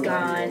 Keith is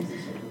gone.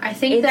 I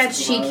think that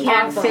she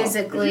can't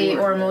physically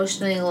or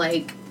emotionally,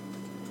 like...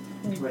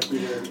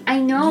 I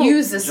know.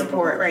 Use the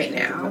support right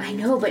now. I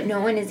know, but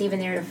no one is even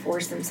there to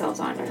force themselves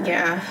on her.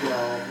 Yeah.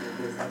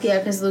 Yeah,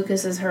 because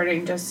Lucas is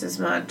hurting just as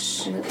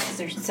much. And Lucas is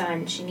her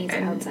son. She needs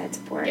outside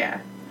support.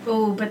 Yeah.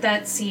 Oh, but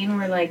that scene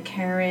where, like,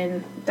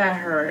 Karen... That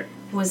hurt.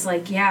 Was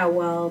like, yeah,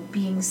 well,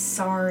 being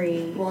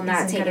sorry... We'll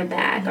not take him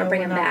back or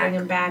bring him back. Bring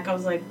him back. I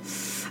was like...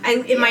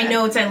 In my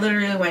notes, I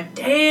literally went,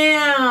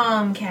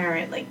 damn,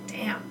 Karen. Like,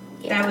 damn.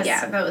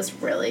 Yeah. That was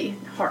really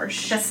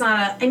harsh. That's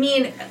not I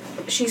mean,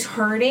 she's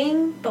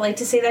hurting, but, like,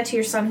 to say that to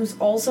your son who's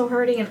also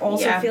hurting and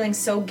also feeling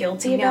so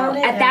guilty about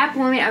it. At that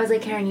point, I was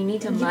like, Karen, you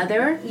need to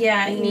mother.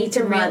 Yeah. You need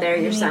to mother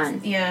your son.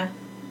 Yeah.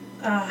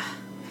 Man,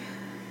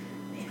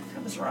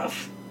 that was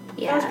rough.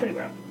 Yeah. That was pretty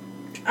rough.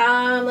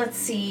 Let's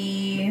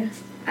see...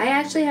 I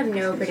actually have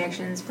no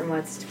predictions for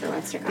what's to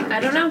come. I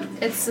don't know.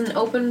 It's an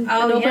open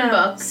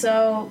book.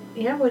 So,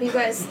 yeah, what do you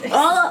guys...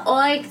 All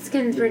I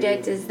can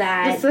predict is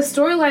that... The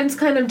storyline's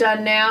kind of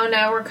done now.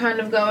 Now we're kind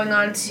of going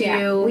on to...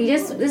 Yeah,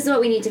 this is what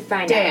we need to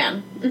find out.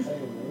 Dan.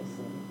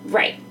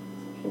 Right.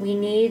 We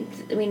need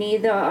the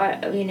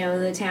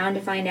the town to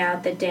find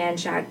out that Dan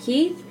shot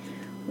Keith.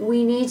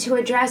 we need to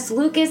address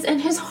Lucas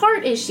and his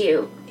heart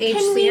issue. HCM,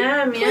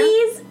 Can we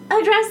please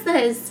address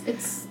this?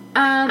 It's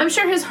I'm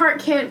sure his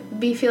heart can't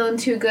be feeling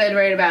too good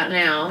right about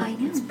now. I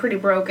know. It's pretty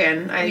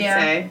broken, I'd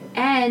say.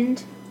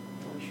 And,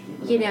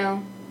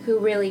 who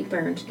really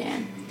burned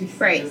Dan?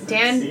 Right.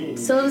 Dan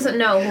still doesn't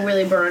know who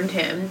really burned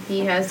him.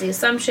 He has the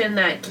assumption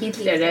that Keith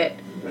did it.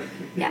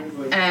 Yeah.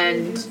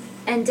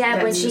 And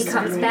Deb, when she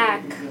comes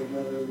back,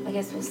 I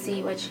guess we'll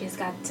see what she's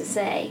got to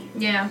say.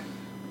 Yeah.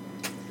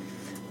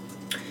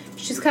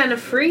 She's kind of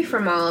free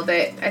from all of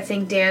it. I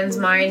think Dan's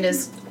mind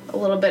is a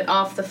little bit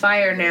off the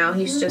fire now.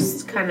 He's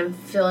just kind of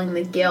feeling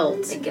the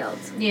guilt. The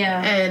guilt.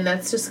 Yeah. And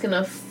that's just going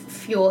to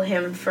fuel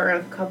him for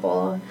a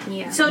couple.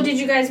 Yeah. So did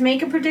you guys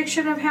make a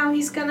prediction of how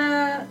he's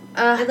gonna,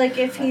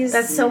 if he's...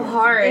 That's so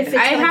hard. If it's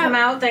gonna come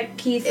out that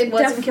Keith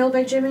wasn't killed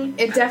by Jimmy?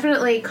 It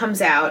definitely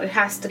comes out. It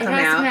has to come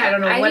out. I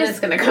don't know when it's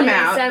going to come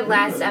out. I said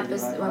last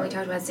episode, when we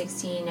talked about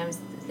 16, I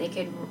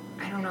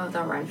don't know if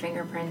they'll run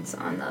fingerprints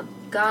on the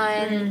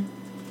gun.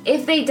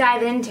 If they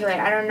dive into it,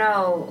 I don't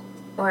know.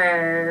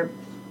 Or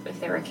if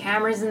there were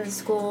cameras in the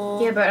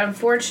school. Yeah, but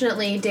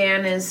unfortunately,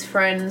 Dan is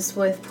friends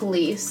with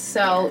police,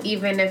 so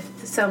even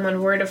if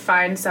someone were to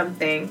find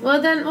something,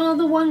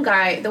 the one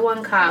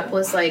cop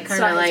was like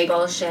kind of like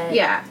bullshit.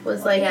 Yeah,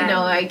 was like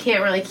I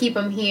can't really keep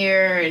him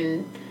here,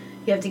 and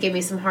you have to give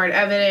me some hard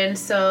evidence.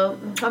 So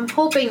I'm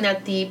hoping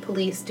that the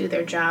police do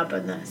their job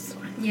on this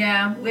one.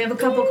 Yeah, we have a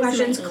couple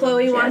questions.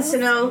 Chloe wants to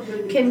know: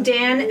 can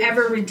Dan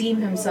ever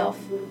redeem himself?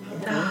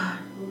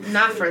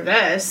 Not for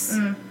this.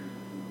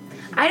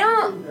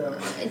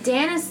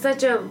 Dan is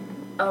such a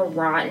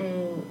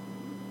rotten...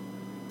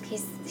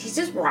 He's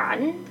just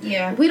rotten.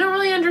 Yeah. We don't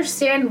really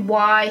understand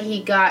why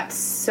he got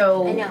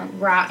so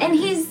rotten. And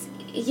he's...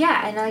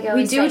 Yeah, and like I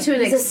we do to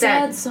an he's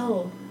extent. a sad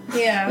soul.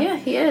 Yeah. Yeah,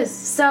 he is.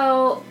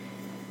 So...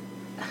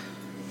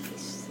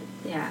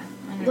 Yeah.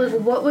 I don't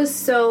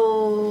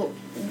know.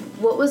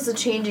 What was the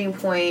changing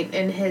point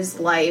in his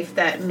life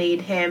that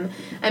made him...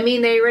 I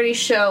mean, they already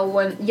show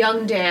when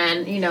young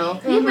Dan, he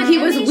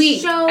was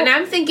weak. And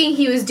I'm thinking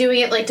he was doing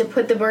it, to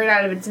put the bird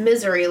out of its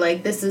misery.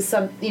 This is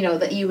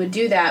that you would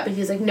do that. But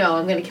he's like, no,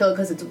 I'm going to kill it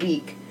because it's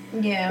weak.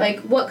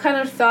 Yeah. What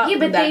kind of thought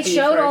would that be for a child? Yeah, but they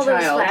showed all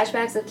those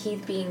flashbacks of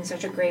Keith being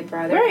such a great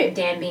brother and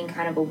Dan being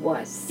kind of a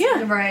wuss.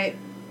 Yeah. Right.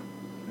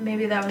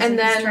 Maybe that was and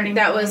his then turning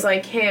that point.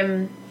 was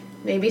him...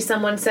 Maybe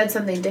someone said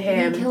something to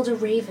him. He killed a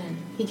raven.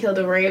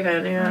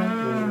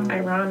 Yeah.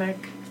 Ironic.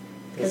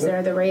 Because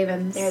they're the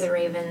ravens. They're the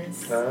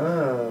ravens.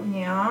 Oh.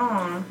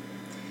 Yeah.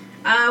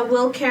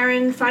 Will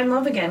Karen find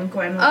love again,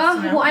 Gwen?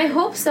 I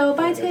hope so.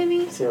 Bye,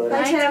 Tammy. See you later.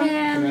 Bye,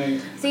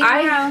 Tim. See you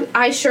tomorrow.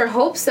 I sure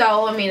hope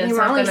so. I mean, it's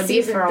not going to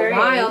be for a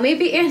while.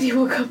 Maybe Andy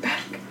will come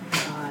back.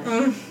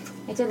 I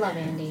did love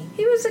Andy.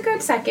 He was a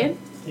good second.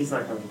 He's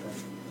not coming back.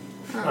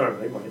 Oh. I don't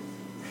know. He might.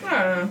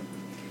 I don't know.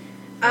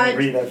 I don't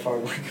read that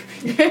far.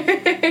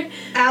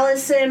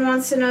 Allison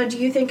wants to know, do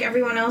you think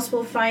everyone else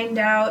will find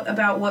out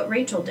about what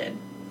Rachel did?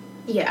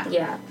 Yeah.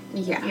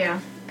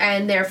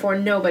 And therefore,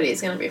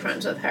 nobody's going to be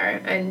friends with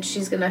her. And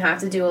she's going to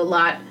have to do a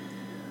lot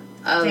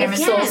of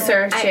soul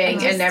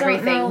searching and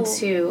everything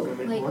to...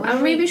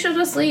 maybe she'll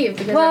just leave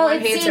because everyone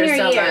hates her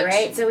so much.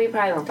 Right? So we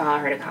probably won't follow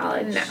her to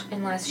college. No.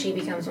 Unless she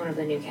becomes one of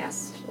the new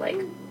cast. I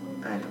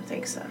don't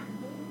think so.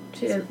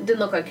 She didn't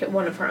look like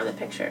one of her in the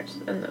picture.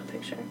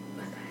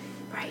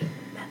 Right.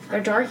 They're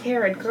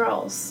dark-haired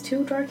girls.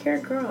 2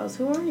 dark-haired girls.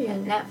 Who are you? A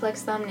Netflix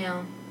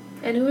thumbnail.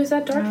 And who is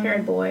that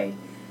dark-haired boy?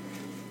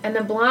 And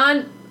a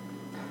blonde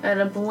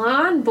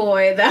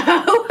boy,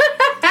 though.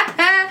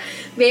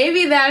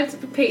 Maybe that's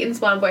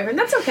Peyton's blonde boyfriend.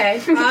 That's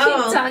okay.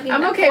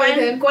 I'm okay with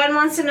him. Gwen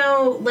wants to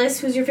know,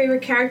 Liz, who's your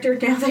favorite character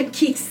now that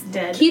Keith's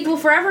dead? Keith will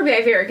forever be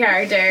my favorite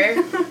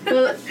character.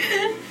 Well,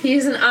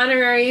 he's an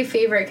honorary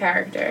favorite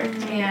character.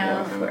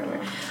 Yeah.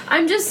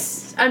 I'm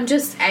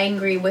just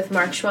angry with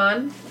Mark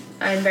Schwann.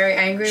 I'm very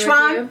angry with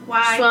you.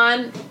 Why?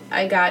 Schwann,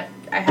 I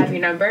have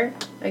your number.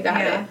 I got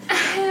it.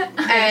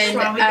 And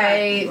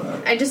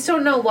I just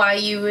don't know why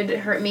you would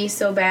hurt me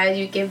so bad.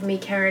 You give me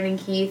Karen and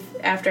Keith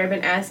after I've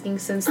been asking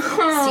since season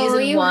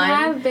 1. You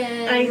have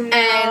been. I know. And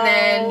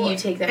then you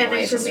take them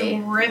away from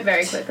me ripped,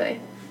 very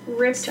quickly.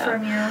 Ripped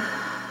from you.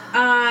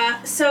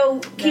 So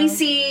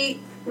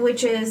Casey,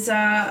 which is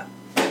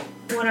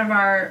one of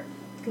our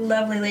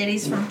lovely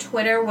ladies from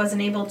Twitter,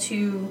 wasn't able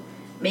to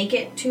make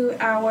it to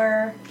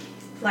our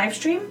live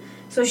stream.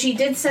 So she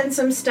did send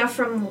some stuff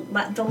from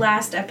the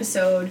last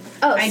episode.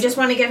 I just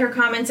want to get her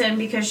comments in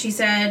because she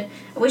said,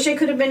 I wish I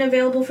could have been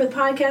available for the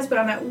podcast, but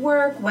I'm at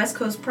work, West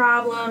Coast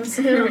problems.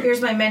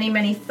 Here's my many,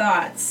 many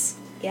thoughts.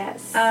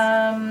 Yes.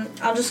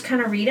 I'll just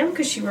kind of read them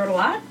because she wrote a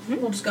lot.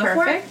 We'll just go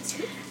for it.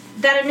 Perfect.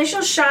 That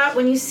initial shot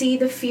when you see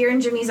the fear in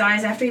Jimmy's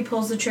eyes after he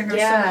pulls the trigger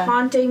is so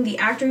haunting. The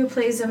actor who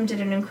plays him did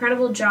an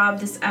incredible job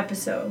this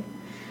episode.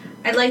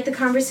 I like the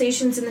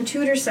conversations in the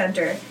tutor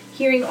center.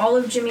 Hearing all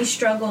of Jimmy's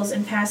struggles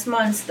in past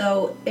months,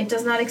 though it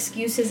does not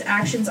excuse his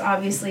actions,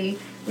 obviously,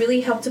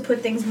 really helped to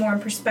put things more in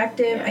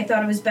perspective. I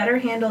thought it was better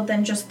handled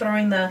than just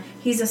throwing the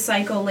he's a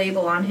psycho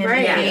label on him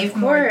and gave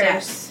more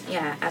depth.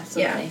 Yeah,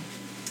 absolutely.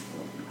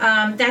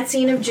 That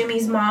scene of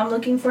Jimmy's mom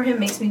looking for him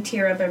makes me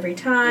tear up every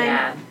time.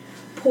 Yeah.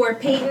 Poor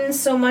Peyton,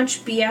 so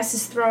much BS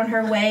is thrown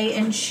her way,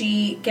 and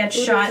she gets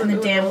shot in the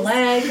damn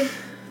leg.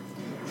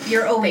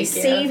 You're always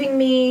saving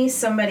me.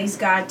 Somebody's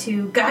got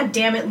to. God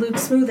damn it, Luke,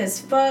 smooth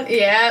as fuck.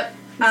 Yep,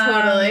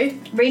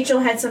 totally. Rachel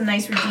had some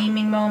nice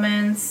redeeming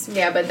moments.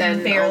 Yeah, but then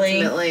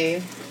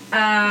ultimately,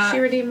 she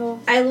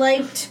redeemable. I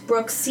liked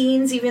Brooke's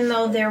scenes, even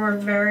though there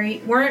weren't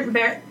very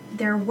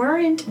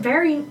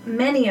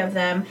many of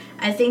them.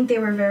 I think they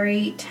were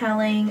very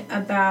telling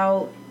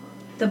about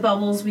the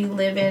bubbles we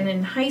live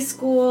in high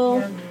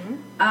school.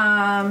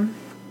 Mm-hmm.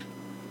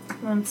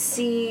 Let's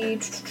see.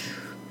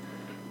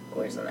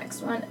 Where's the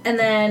next one? And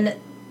then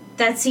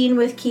that scene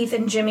with Keith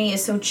and Jimmy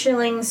is so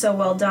chilling, so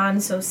well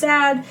done, so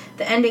sad.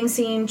 The ending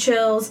scene,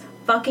 chills.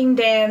 Fucking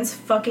dance,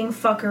 fucking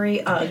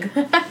fuckery, ugh.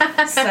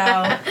 So,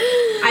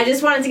 I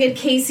just wanted to get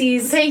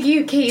Casey's Thank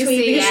you, Casey.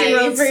 tweet because she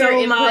wrote for so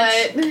your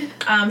much.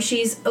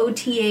 She's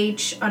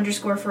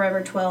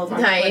OTH_forever12 on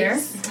Twitter.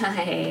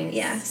 Nice.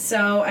 Yeah,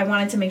 so I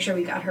wanted to make sure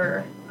we got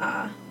her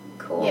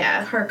cool.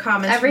 Yeah, her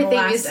comments Everything from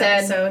the last you said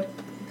episode.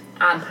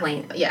 On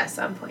point. Yes,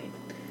 on point.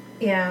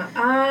 Yeah.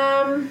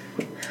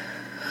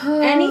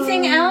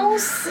 Anything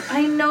else?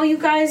 I know you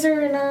guys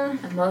are in a...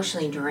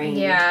 Emotionally drained.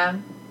 Yeah.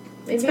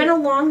 It's been a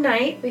long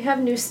night. We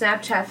have new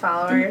Snapchat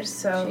followers,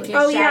 so...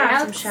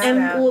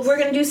 We're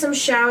going to do some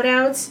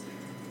shout-outs.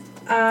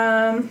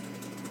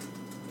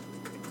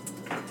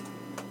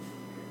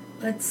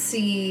 Let's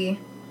see.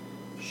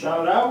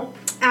 Shout out.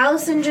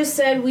 Allison just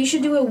said we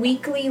should do a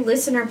weekly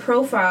listener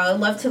profile. I'd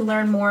love to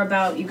learn more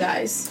about you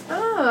guys.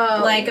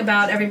 Oh. Like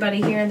about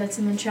everybody here that's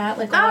in the chat,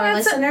 like all our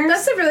listeners.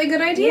 That's a really good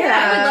idea.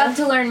 Yeah, I would love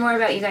to learn more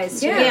about you guys,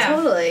 too. Yeah,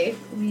 totally.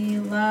 We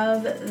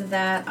love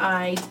that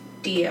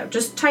idea.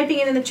 Just typing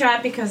it in the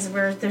chat because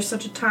there's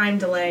such a time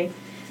delay.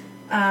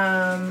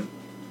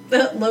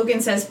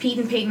 Logan says Pete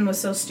and Peyton was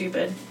so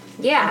stupid.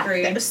 Yeah.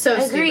 Agreed. That was so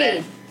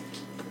stupid.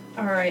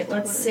 All right,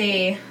 let's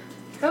see.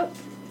 Oh.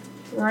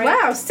 Right.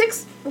 Wow,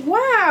 6...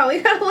 Wow, we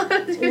got a lot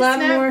of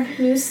more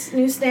new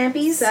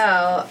snappies.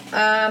 So,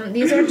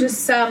 these are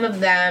just some of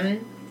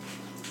them.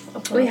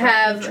 We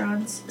have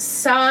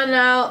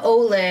Sana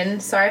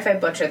Olin. Sorry if I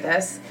butchered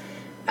this.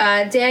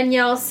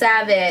 Danielle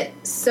Savitt.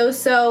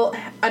 Soso_cool.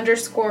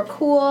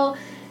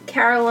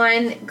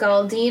 Caroline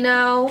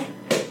Galdino.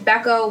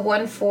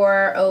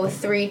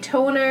 Becca1403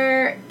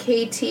 Toner.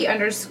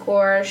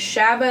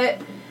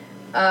 KT_Shabbat.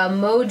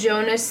 Mo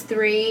Jonas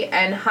 3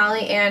 and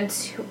Holly Ann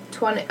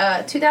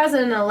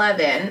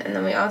 2011, and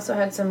then we also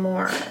had some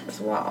more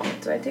as well.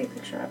 Did I take a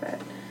picture of it?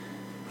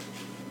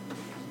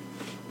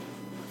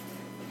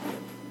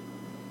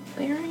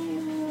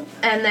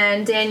 And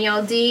then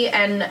Danielle D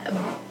and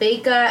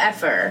Baker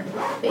Effer.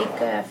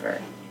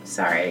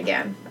 Sorry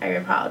again. I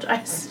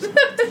apologize.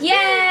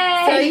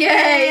 Yay! So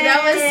yay!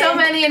 That was so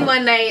many in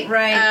one night.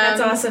 Right.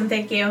 That's awesome.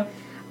 Thank you.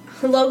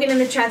 Logan in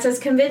the chat says,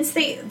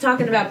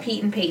 talking about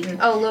Pete and Peyton.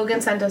 Oh,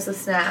 Logan sent us a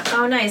snap.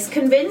 Oh, nice.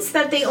 Convinced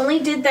that they only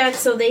did that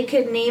so they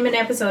could name an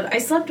episode. I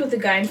slept with a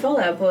guy in Fall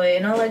Out Boy,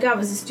 and all I got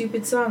was a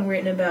stupid song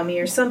written about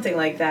me or something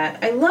like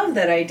that. I love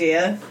that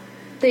idea.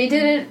 They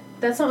didn't...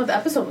 That's not what the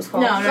episode was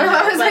called. No.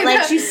 But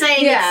like she's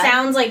saying, it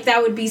sounds like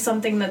that would be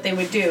something that they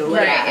would do.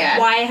 Like, right, yeah.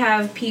 Why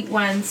have Pete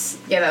Wentz...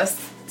 Yeah, that was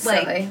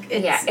silly.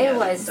 It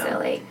was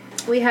silly.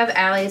 We have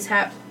Allie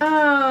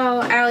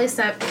Allie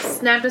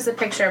snapped us a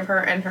picture of her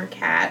and her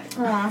cat.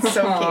 Aww.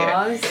 So cute.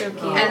 Aww, so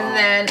cute. And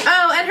then,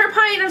 and her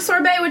pint of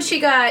sorbet, which she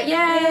got.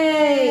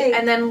 Yay!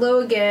 And then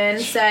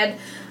Logan said,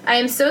 I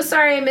am so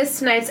sorry I missed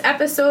tonight's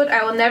episode.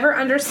 I will never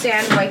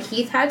understand why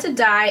Keith had to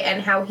die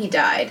and how he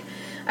died.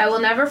 I will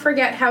never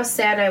forget how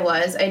sad I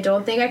was. I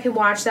don't think I could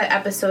watch that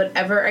episode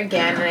ever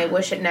again, and I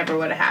wish it never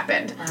would have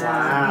happened.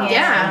 Wow.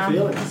 Yeah.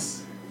 Feelings.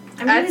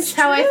 That's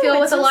how I feel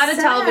with a lot of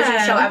television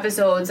show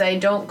episodes. I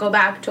don't go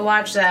back to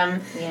watch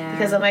them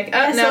because I'm like,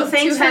 so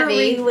thanks too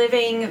heavy. For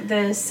reliving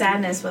the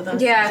sadness with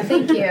us. Yeah,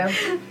 thank you.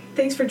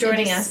 Thanks for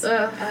joining us.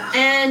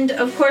 And,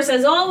 of course,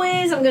 as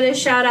always, I'm going to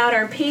shout out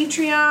our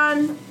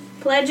Patreon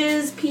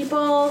pledges,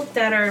 people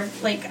that are,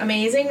 like,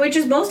 amazing, which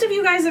is most of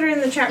you guys that are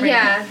in the chat right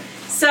now.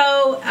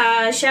 So,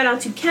 shout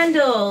out to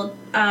Kendall,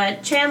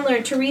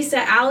 Chandler,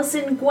 Teresa,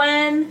 Allison,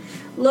 Gwen,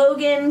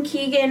 Logan,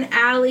 Keegan,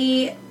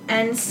 Allie,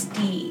 and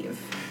Steve.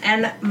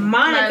 And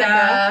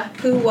Monica,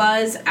 who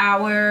was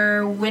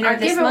our winner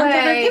this month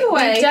of our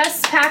giveaway. We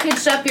just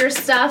packaged up your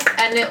stuff,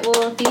 and it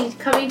will be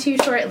coming to you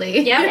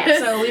shortly. Yeah,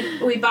 so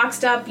we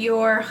boxed up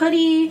your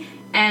hoodie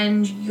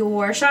and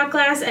your shot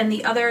glass and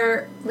the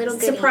other little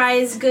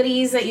surprise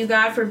goodies that you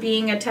got for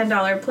being a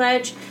 $10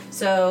 pledge.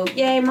 So,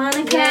 yay,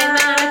 Monica! Yay,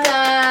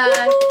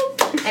 Monica!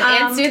 And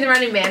Ant's doing the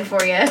Running Man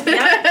for you. Yep.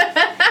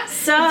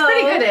 So, it's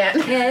pretty good,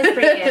 Ant. Yeah, it's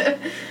pretty good.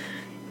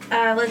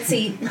 Let's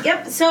see.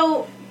 Yep,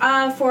 so...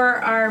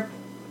 for our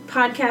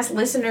podcast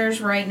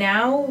listeners right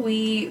now,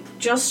 we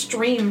just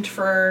streamed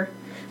for,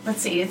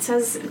 let's see,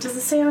 does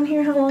it say on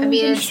here how long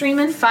we've been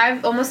streaming?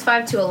 Almost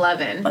 5 to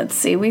 11. Let's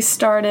see, we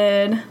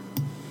started,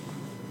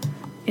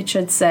 it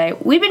should say,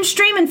 we've been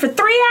streaming for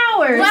 3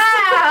 hours.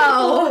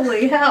 Wow.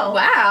 Holy hell.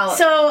 Wow.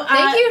 So,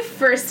 thank you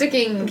for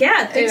sticking it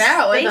out with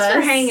us. Thanks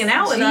for hanging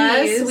out with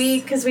us.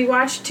 Jeez. Because we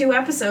watched 2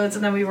 episodes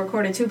and then we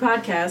recorded 2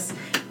 podcasts.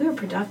 We were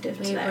productive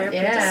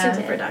today.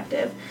 Super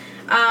productive.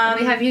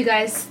 We have you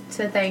guys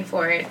to thank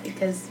for it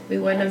because we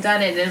wouldn't have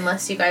done it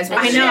unless you guys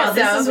wanted I know, it.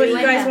 this is what you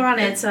guys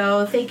wanted,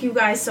 so thank you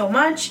guys so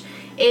much.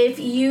 If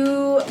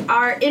you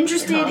are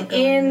interested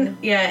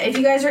if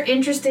you guys are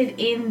interested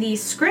in the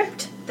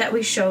script that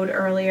we showed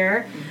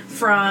earlier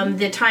from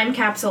the time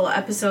capsule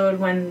episode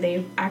when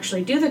they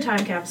actually do the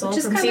time capsule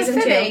from season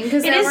 2, it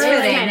is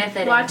fitting. Kind of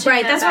fitting.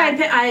 Right, that's why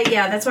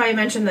that's why I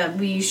mentioned that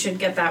we should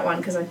get that one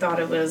because I thought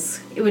it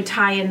would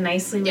tie in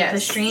nicely with the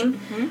stream.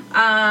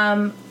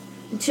 Mm-hmm.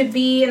 To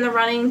be in the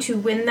running to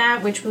win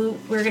that, which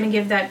we're going to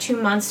give that 2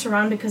 months to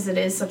run because it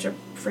is such a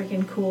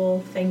freaking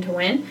cool thing to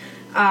win.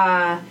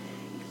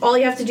 All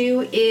you have to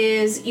do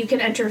is you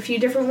can enter a few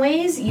different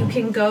ways. You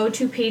can go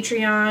to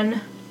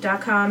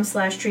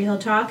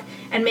patreon.com/treehilltalk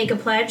and make a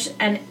pledge,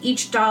 and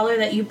each dollar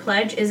that you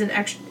pledge is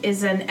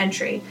an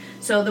entry.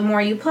 So the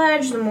more you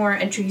pledge, the more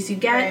entries you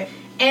get. Right.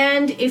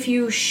 And if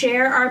you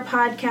share our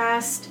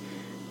podcast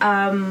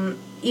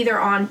either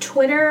on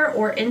Twitter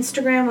or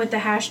Instagram with the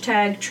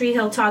hashtag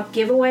TreeHillTalk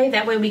giveaway,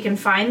 that way we can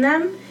find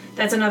them.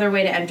 That's another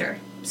way to enter.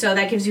 So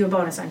that gives you a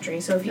bonus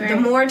entry. So if the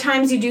more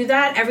times you do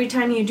that, every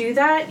time you do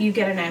that, you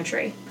get an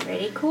entry.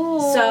 Pretty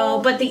cool. So,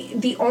 but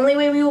the only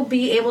way we will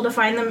be able to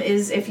find them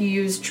is if you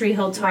use Tree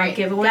Hill Talk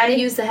giveaway. You gotta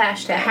use the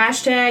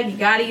hashtag. You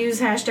gotta use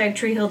hashtag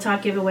Tree Hill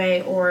Talk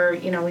giveaway, or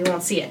we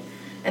won't see it,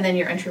 and then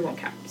your entry won't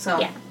count.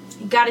 So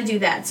you gotta do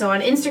that. So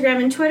on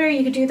Instagram and Twitter,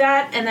 you could do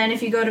that, and then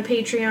if you go to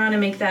Patreon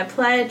and make that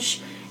pledge,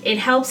 it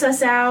helps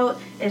us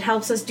out. It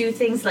helps us do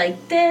things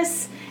like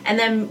this. And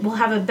then we'll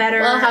have a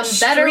better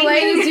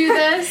way to do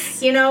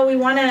this. We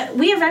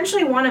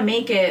eventually want to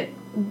make it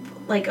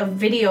like a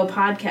video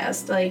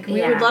podcast. Like we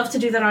would love to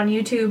do that on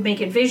YouTube, make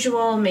it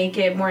visual, make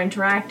it more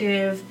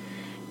interactive,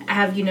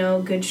 have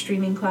good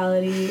streaming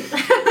quality.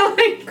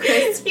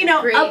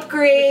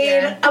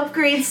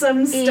 Upgrade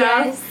some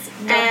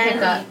stuff. And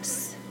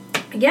hiccups.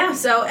 Yeah,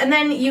 so and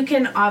then you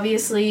can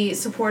obviously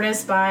support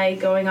us by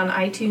going on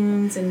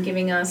iTunes and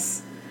giving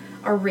us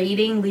a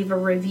rating, leave a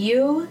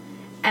review,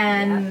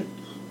 and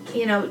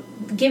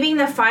giving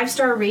the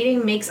 5-star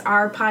rating makes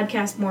our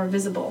podcast more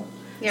visible.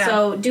 Yeah.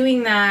 So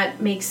doing that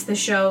makes the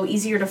show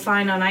easier to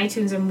find on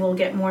iTunes, and we'll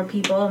get more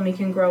people, and we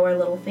can grow our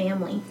little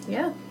family.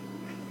 Yeah.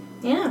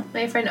 Yeah.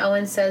 My friend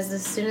Owen says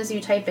as soon as you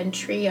type in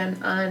tree on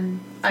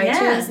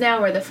iTunes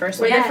now, we're the first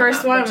one. We're the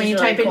first one when you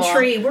type in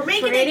tree. We're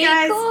making it,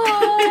 guys.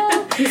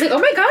 Cool. He's like, oh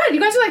my god,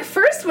 you guys are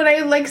first when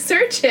I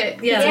search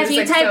it. Yeah, if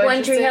you type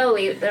One Tree Hill,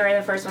 they're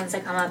the first ones to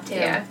come up too.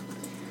 Yeah.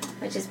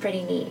 Which is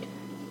pretty neat.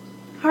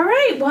 All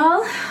right,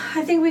 well,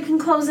 I think we can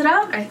close it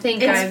up. I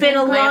think it's been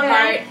a long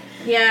heart.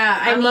 Yeah,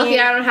 I'm lucky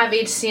I don't have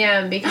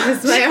HCM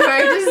because my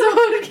heart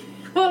just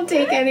won't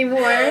take anymore.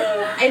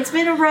 It's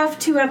been a rough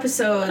 2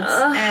 episodes,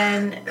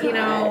 and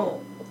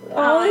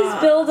all this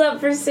build up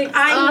for 6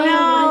 I know.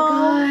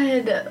 Oh my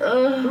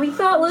god. We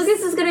thought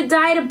Lucas was gonna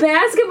die at a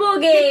basketball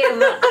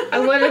game. I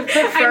would have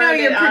preferred I know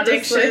your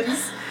predictions.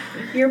 Honestly.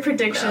 Your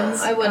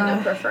predictions. No, I wouldn't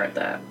have preferred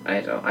that.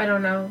 I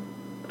don't know.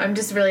 I'm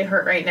just really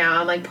hurt right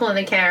now. I'm pulling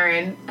a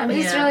Karen. I'm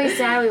just really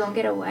sad we won't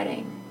get a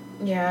wedding.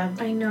 Yeah,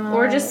 I know.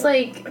 Or just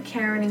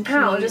Karen and Keith.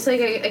 How? Just like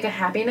a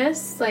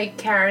happiness, like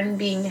Karen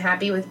being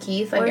happy with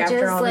Keith, or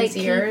after all these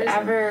years. Keith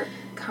ever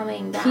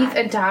coming back. Keith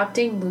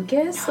adopting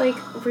Lucas,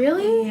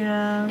 really?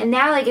 Yeah. And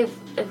now, if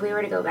we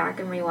were to go back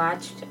and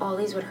rewatch, all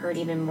these would hurt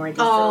even more. These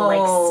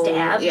little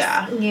stabs.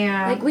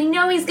 Yeah. We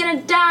know he's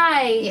gonna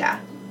die. Yeah.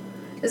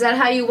 Is that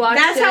how you watched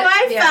That's it? how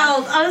I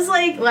felt. I was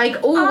like, what?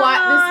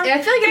 I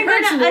feel like it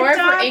hurts more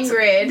for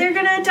Ingrid. They're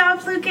gonna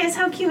adopt Lucas.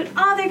 How cute!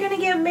 Oh, they're gonna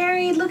get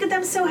married. Look at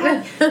them, so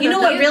happy. You know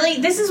what?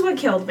 Really, this is what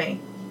killed me.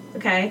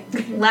 Okay,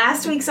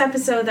 last week's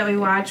episode that we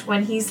watched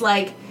when he's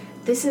like,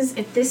 "This is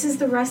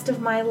the rest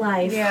of my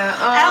life." Yeah. And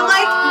I'm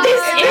like,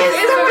 "This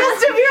is the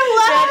rest of your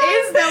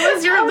life." That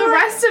was the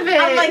rest of it.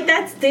 I'm like,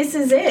 this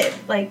is it.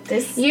 Like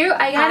this.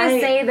 I gotta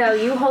say though,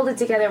 you hold it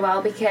together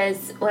well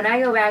because when I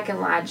go back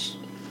and watch.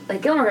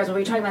 Gilmore Girls, when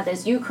we were talking about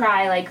this, you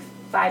cry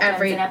 5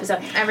 times an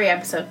episode. Every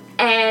episode.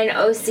 And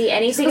OC,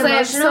 anything emotional. I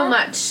have so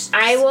much.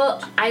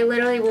 I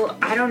literally will,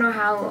 I don't know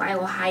how I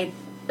will hide.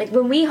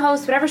 When we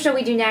host, whatever show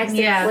we do next,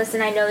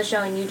 listen, I know the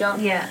show and you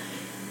don't. Yeah.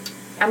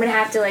 I'm going to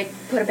have to,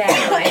 put a bag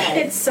on my head.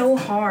 It's so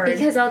hard.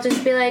 Because I'll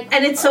just be like...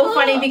 And it's so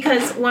funny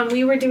because when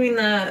we were doing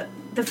the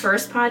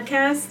first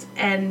podcast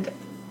and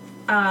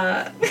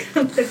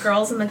the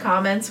girls in the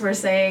comments were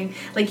saying,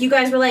 you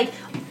guys were like,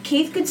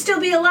 Keith could still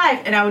be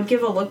alive, and I would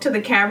give a look to the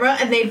camera,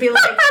 and they'd be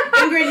like,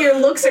 Ingrid, your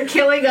looks are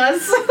killing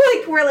us.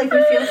 We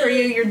feel for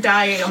you, you're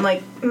dying. I'm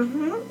like,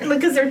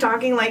 because they're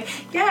talking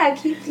yeah,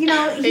 Keith, he's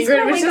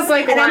Ingrid was just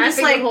laughing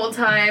the whole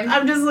time.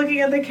 I'm just looking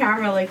at the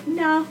camera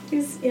no,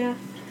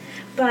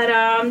 But,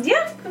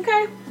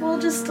 okay, we'll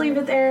just leave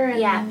it there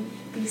and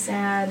be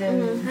sad,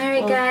 and all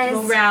right, guys.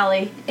 We'll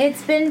rally.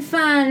 It's been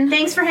fun.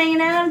 Thanks for hanging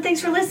out, and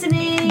thanks for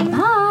listening.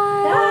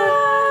 Bye.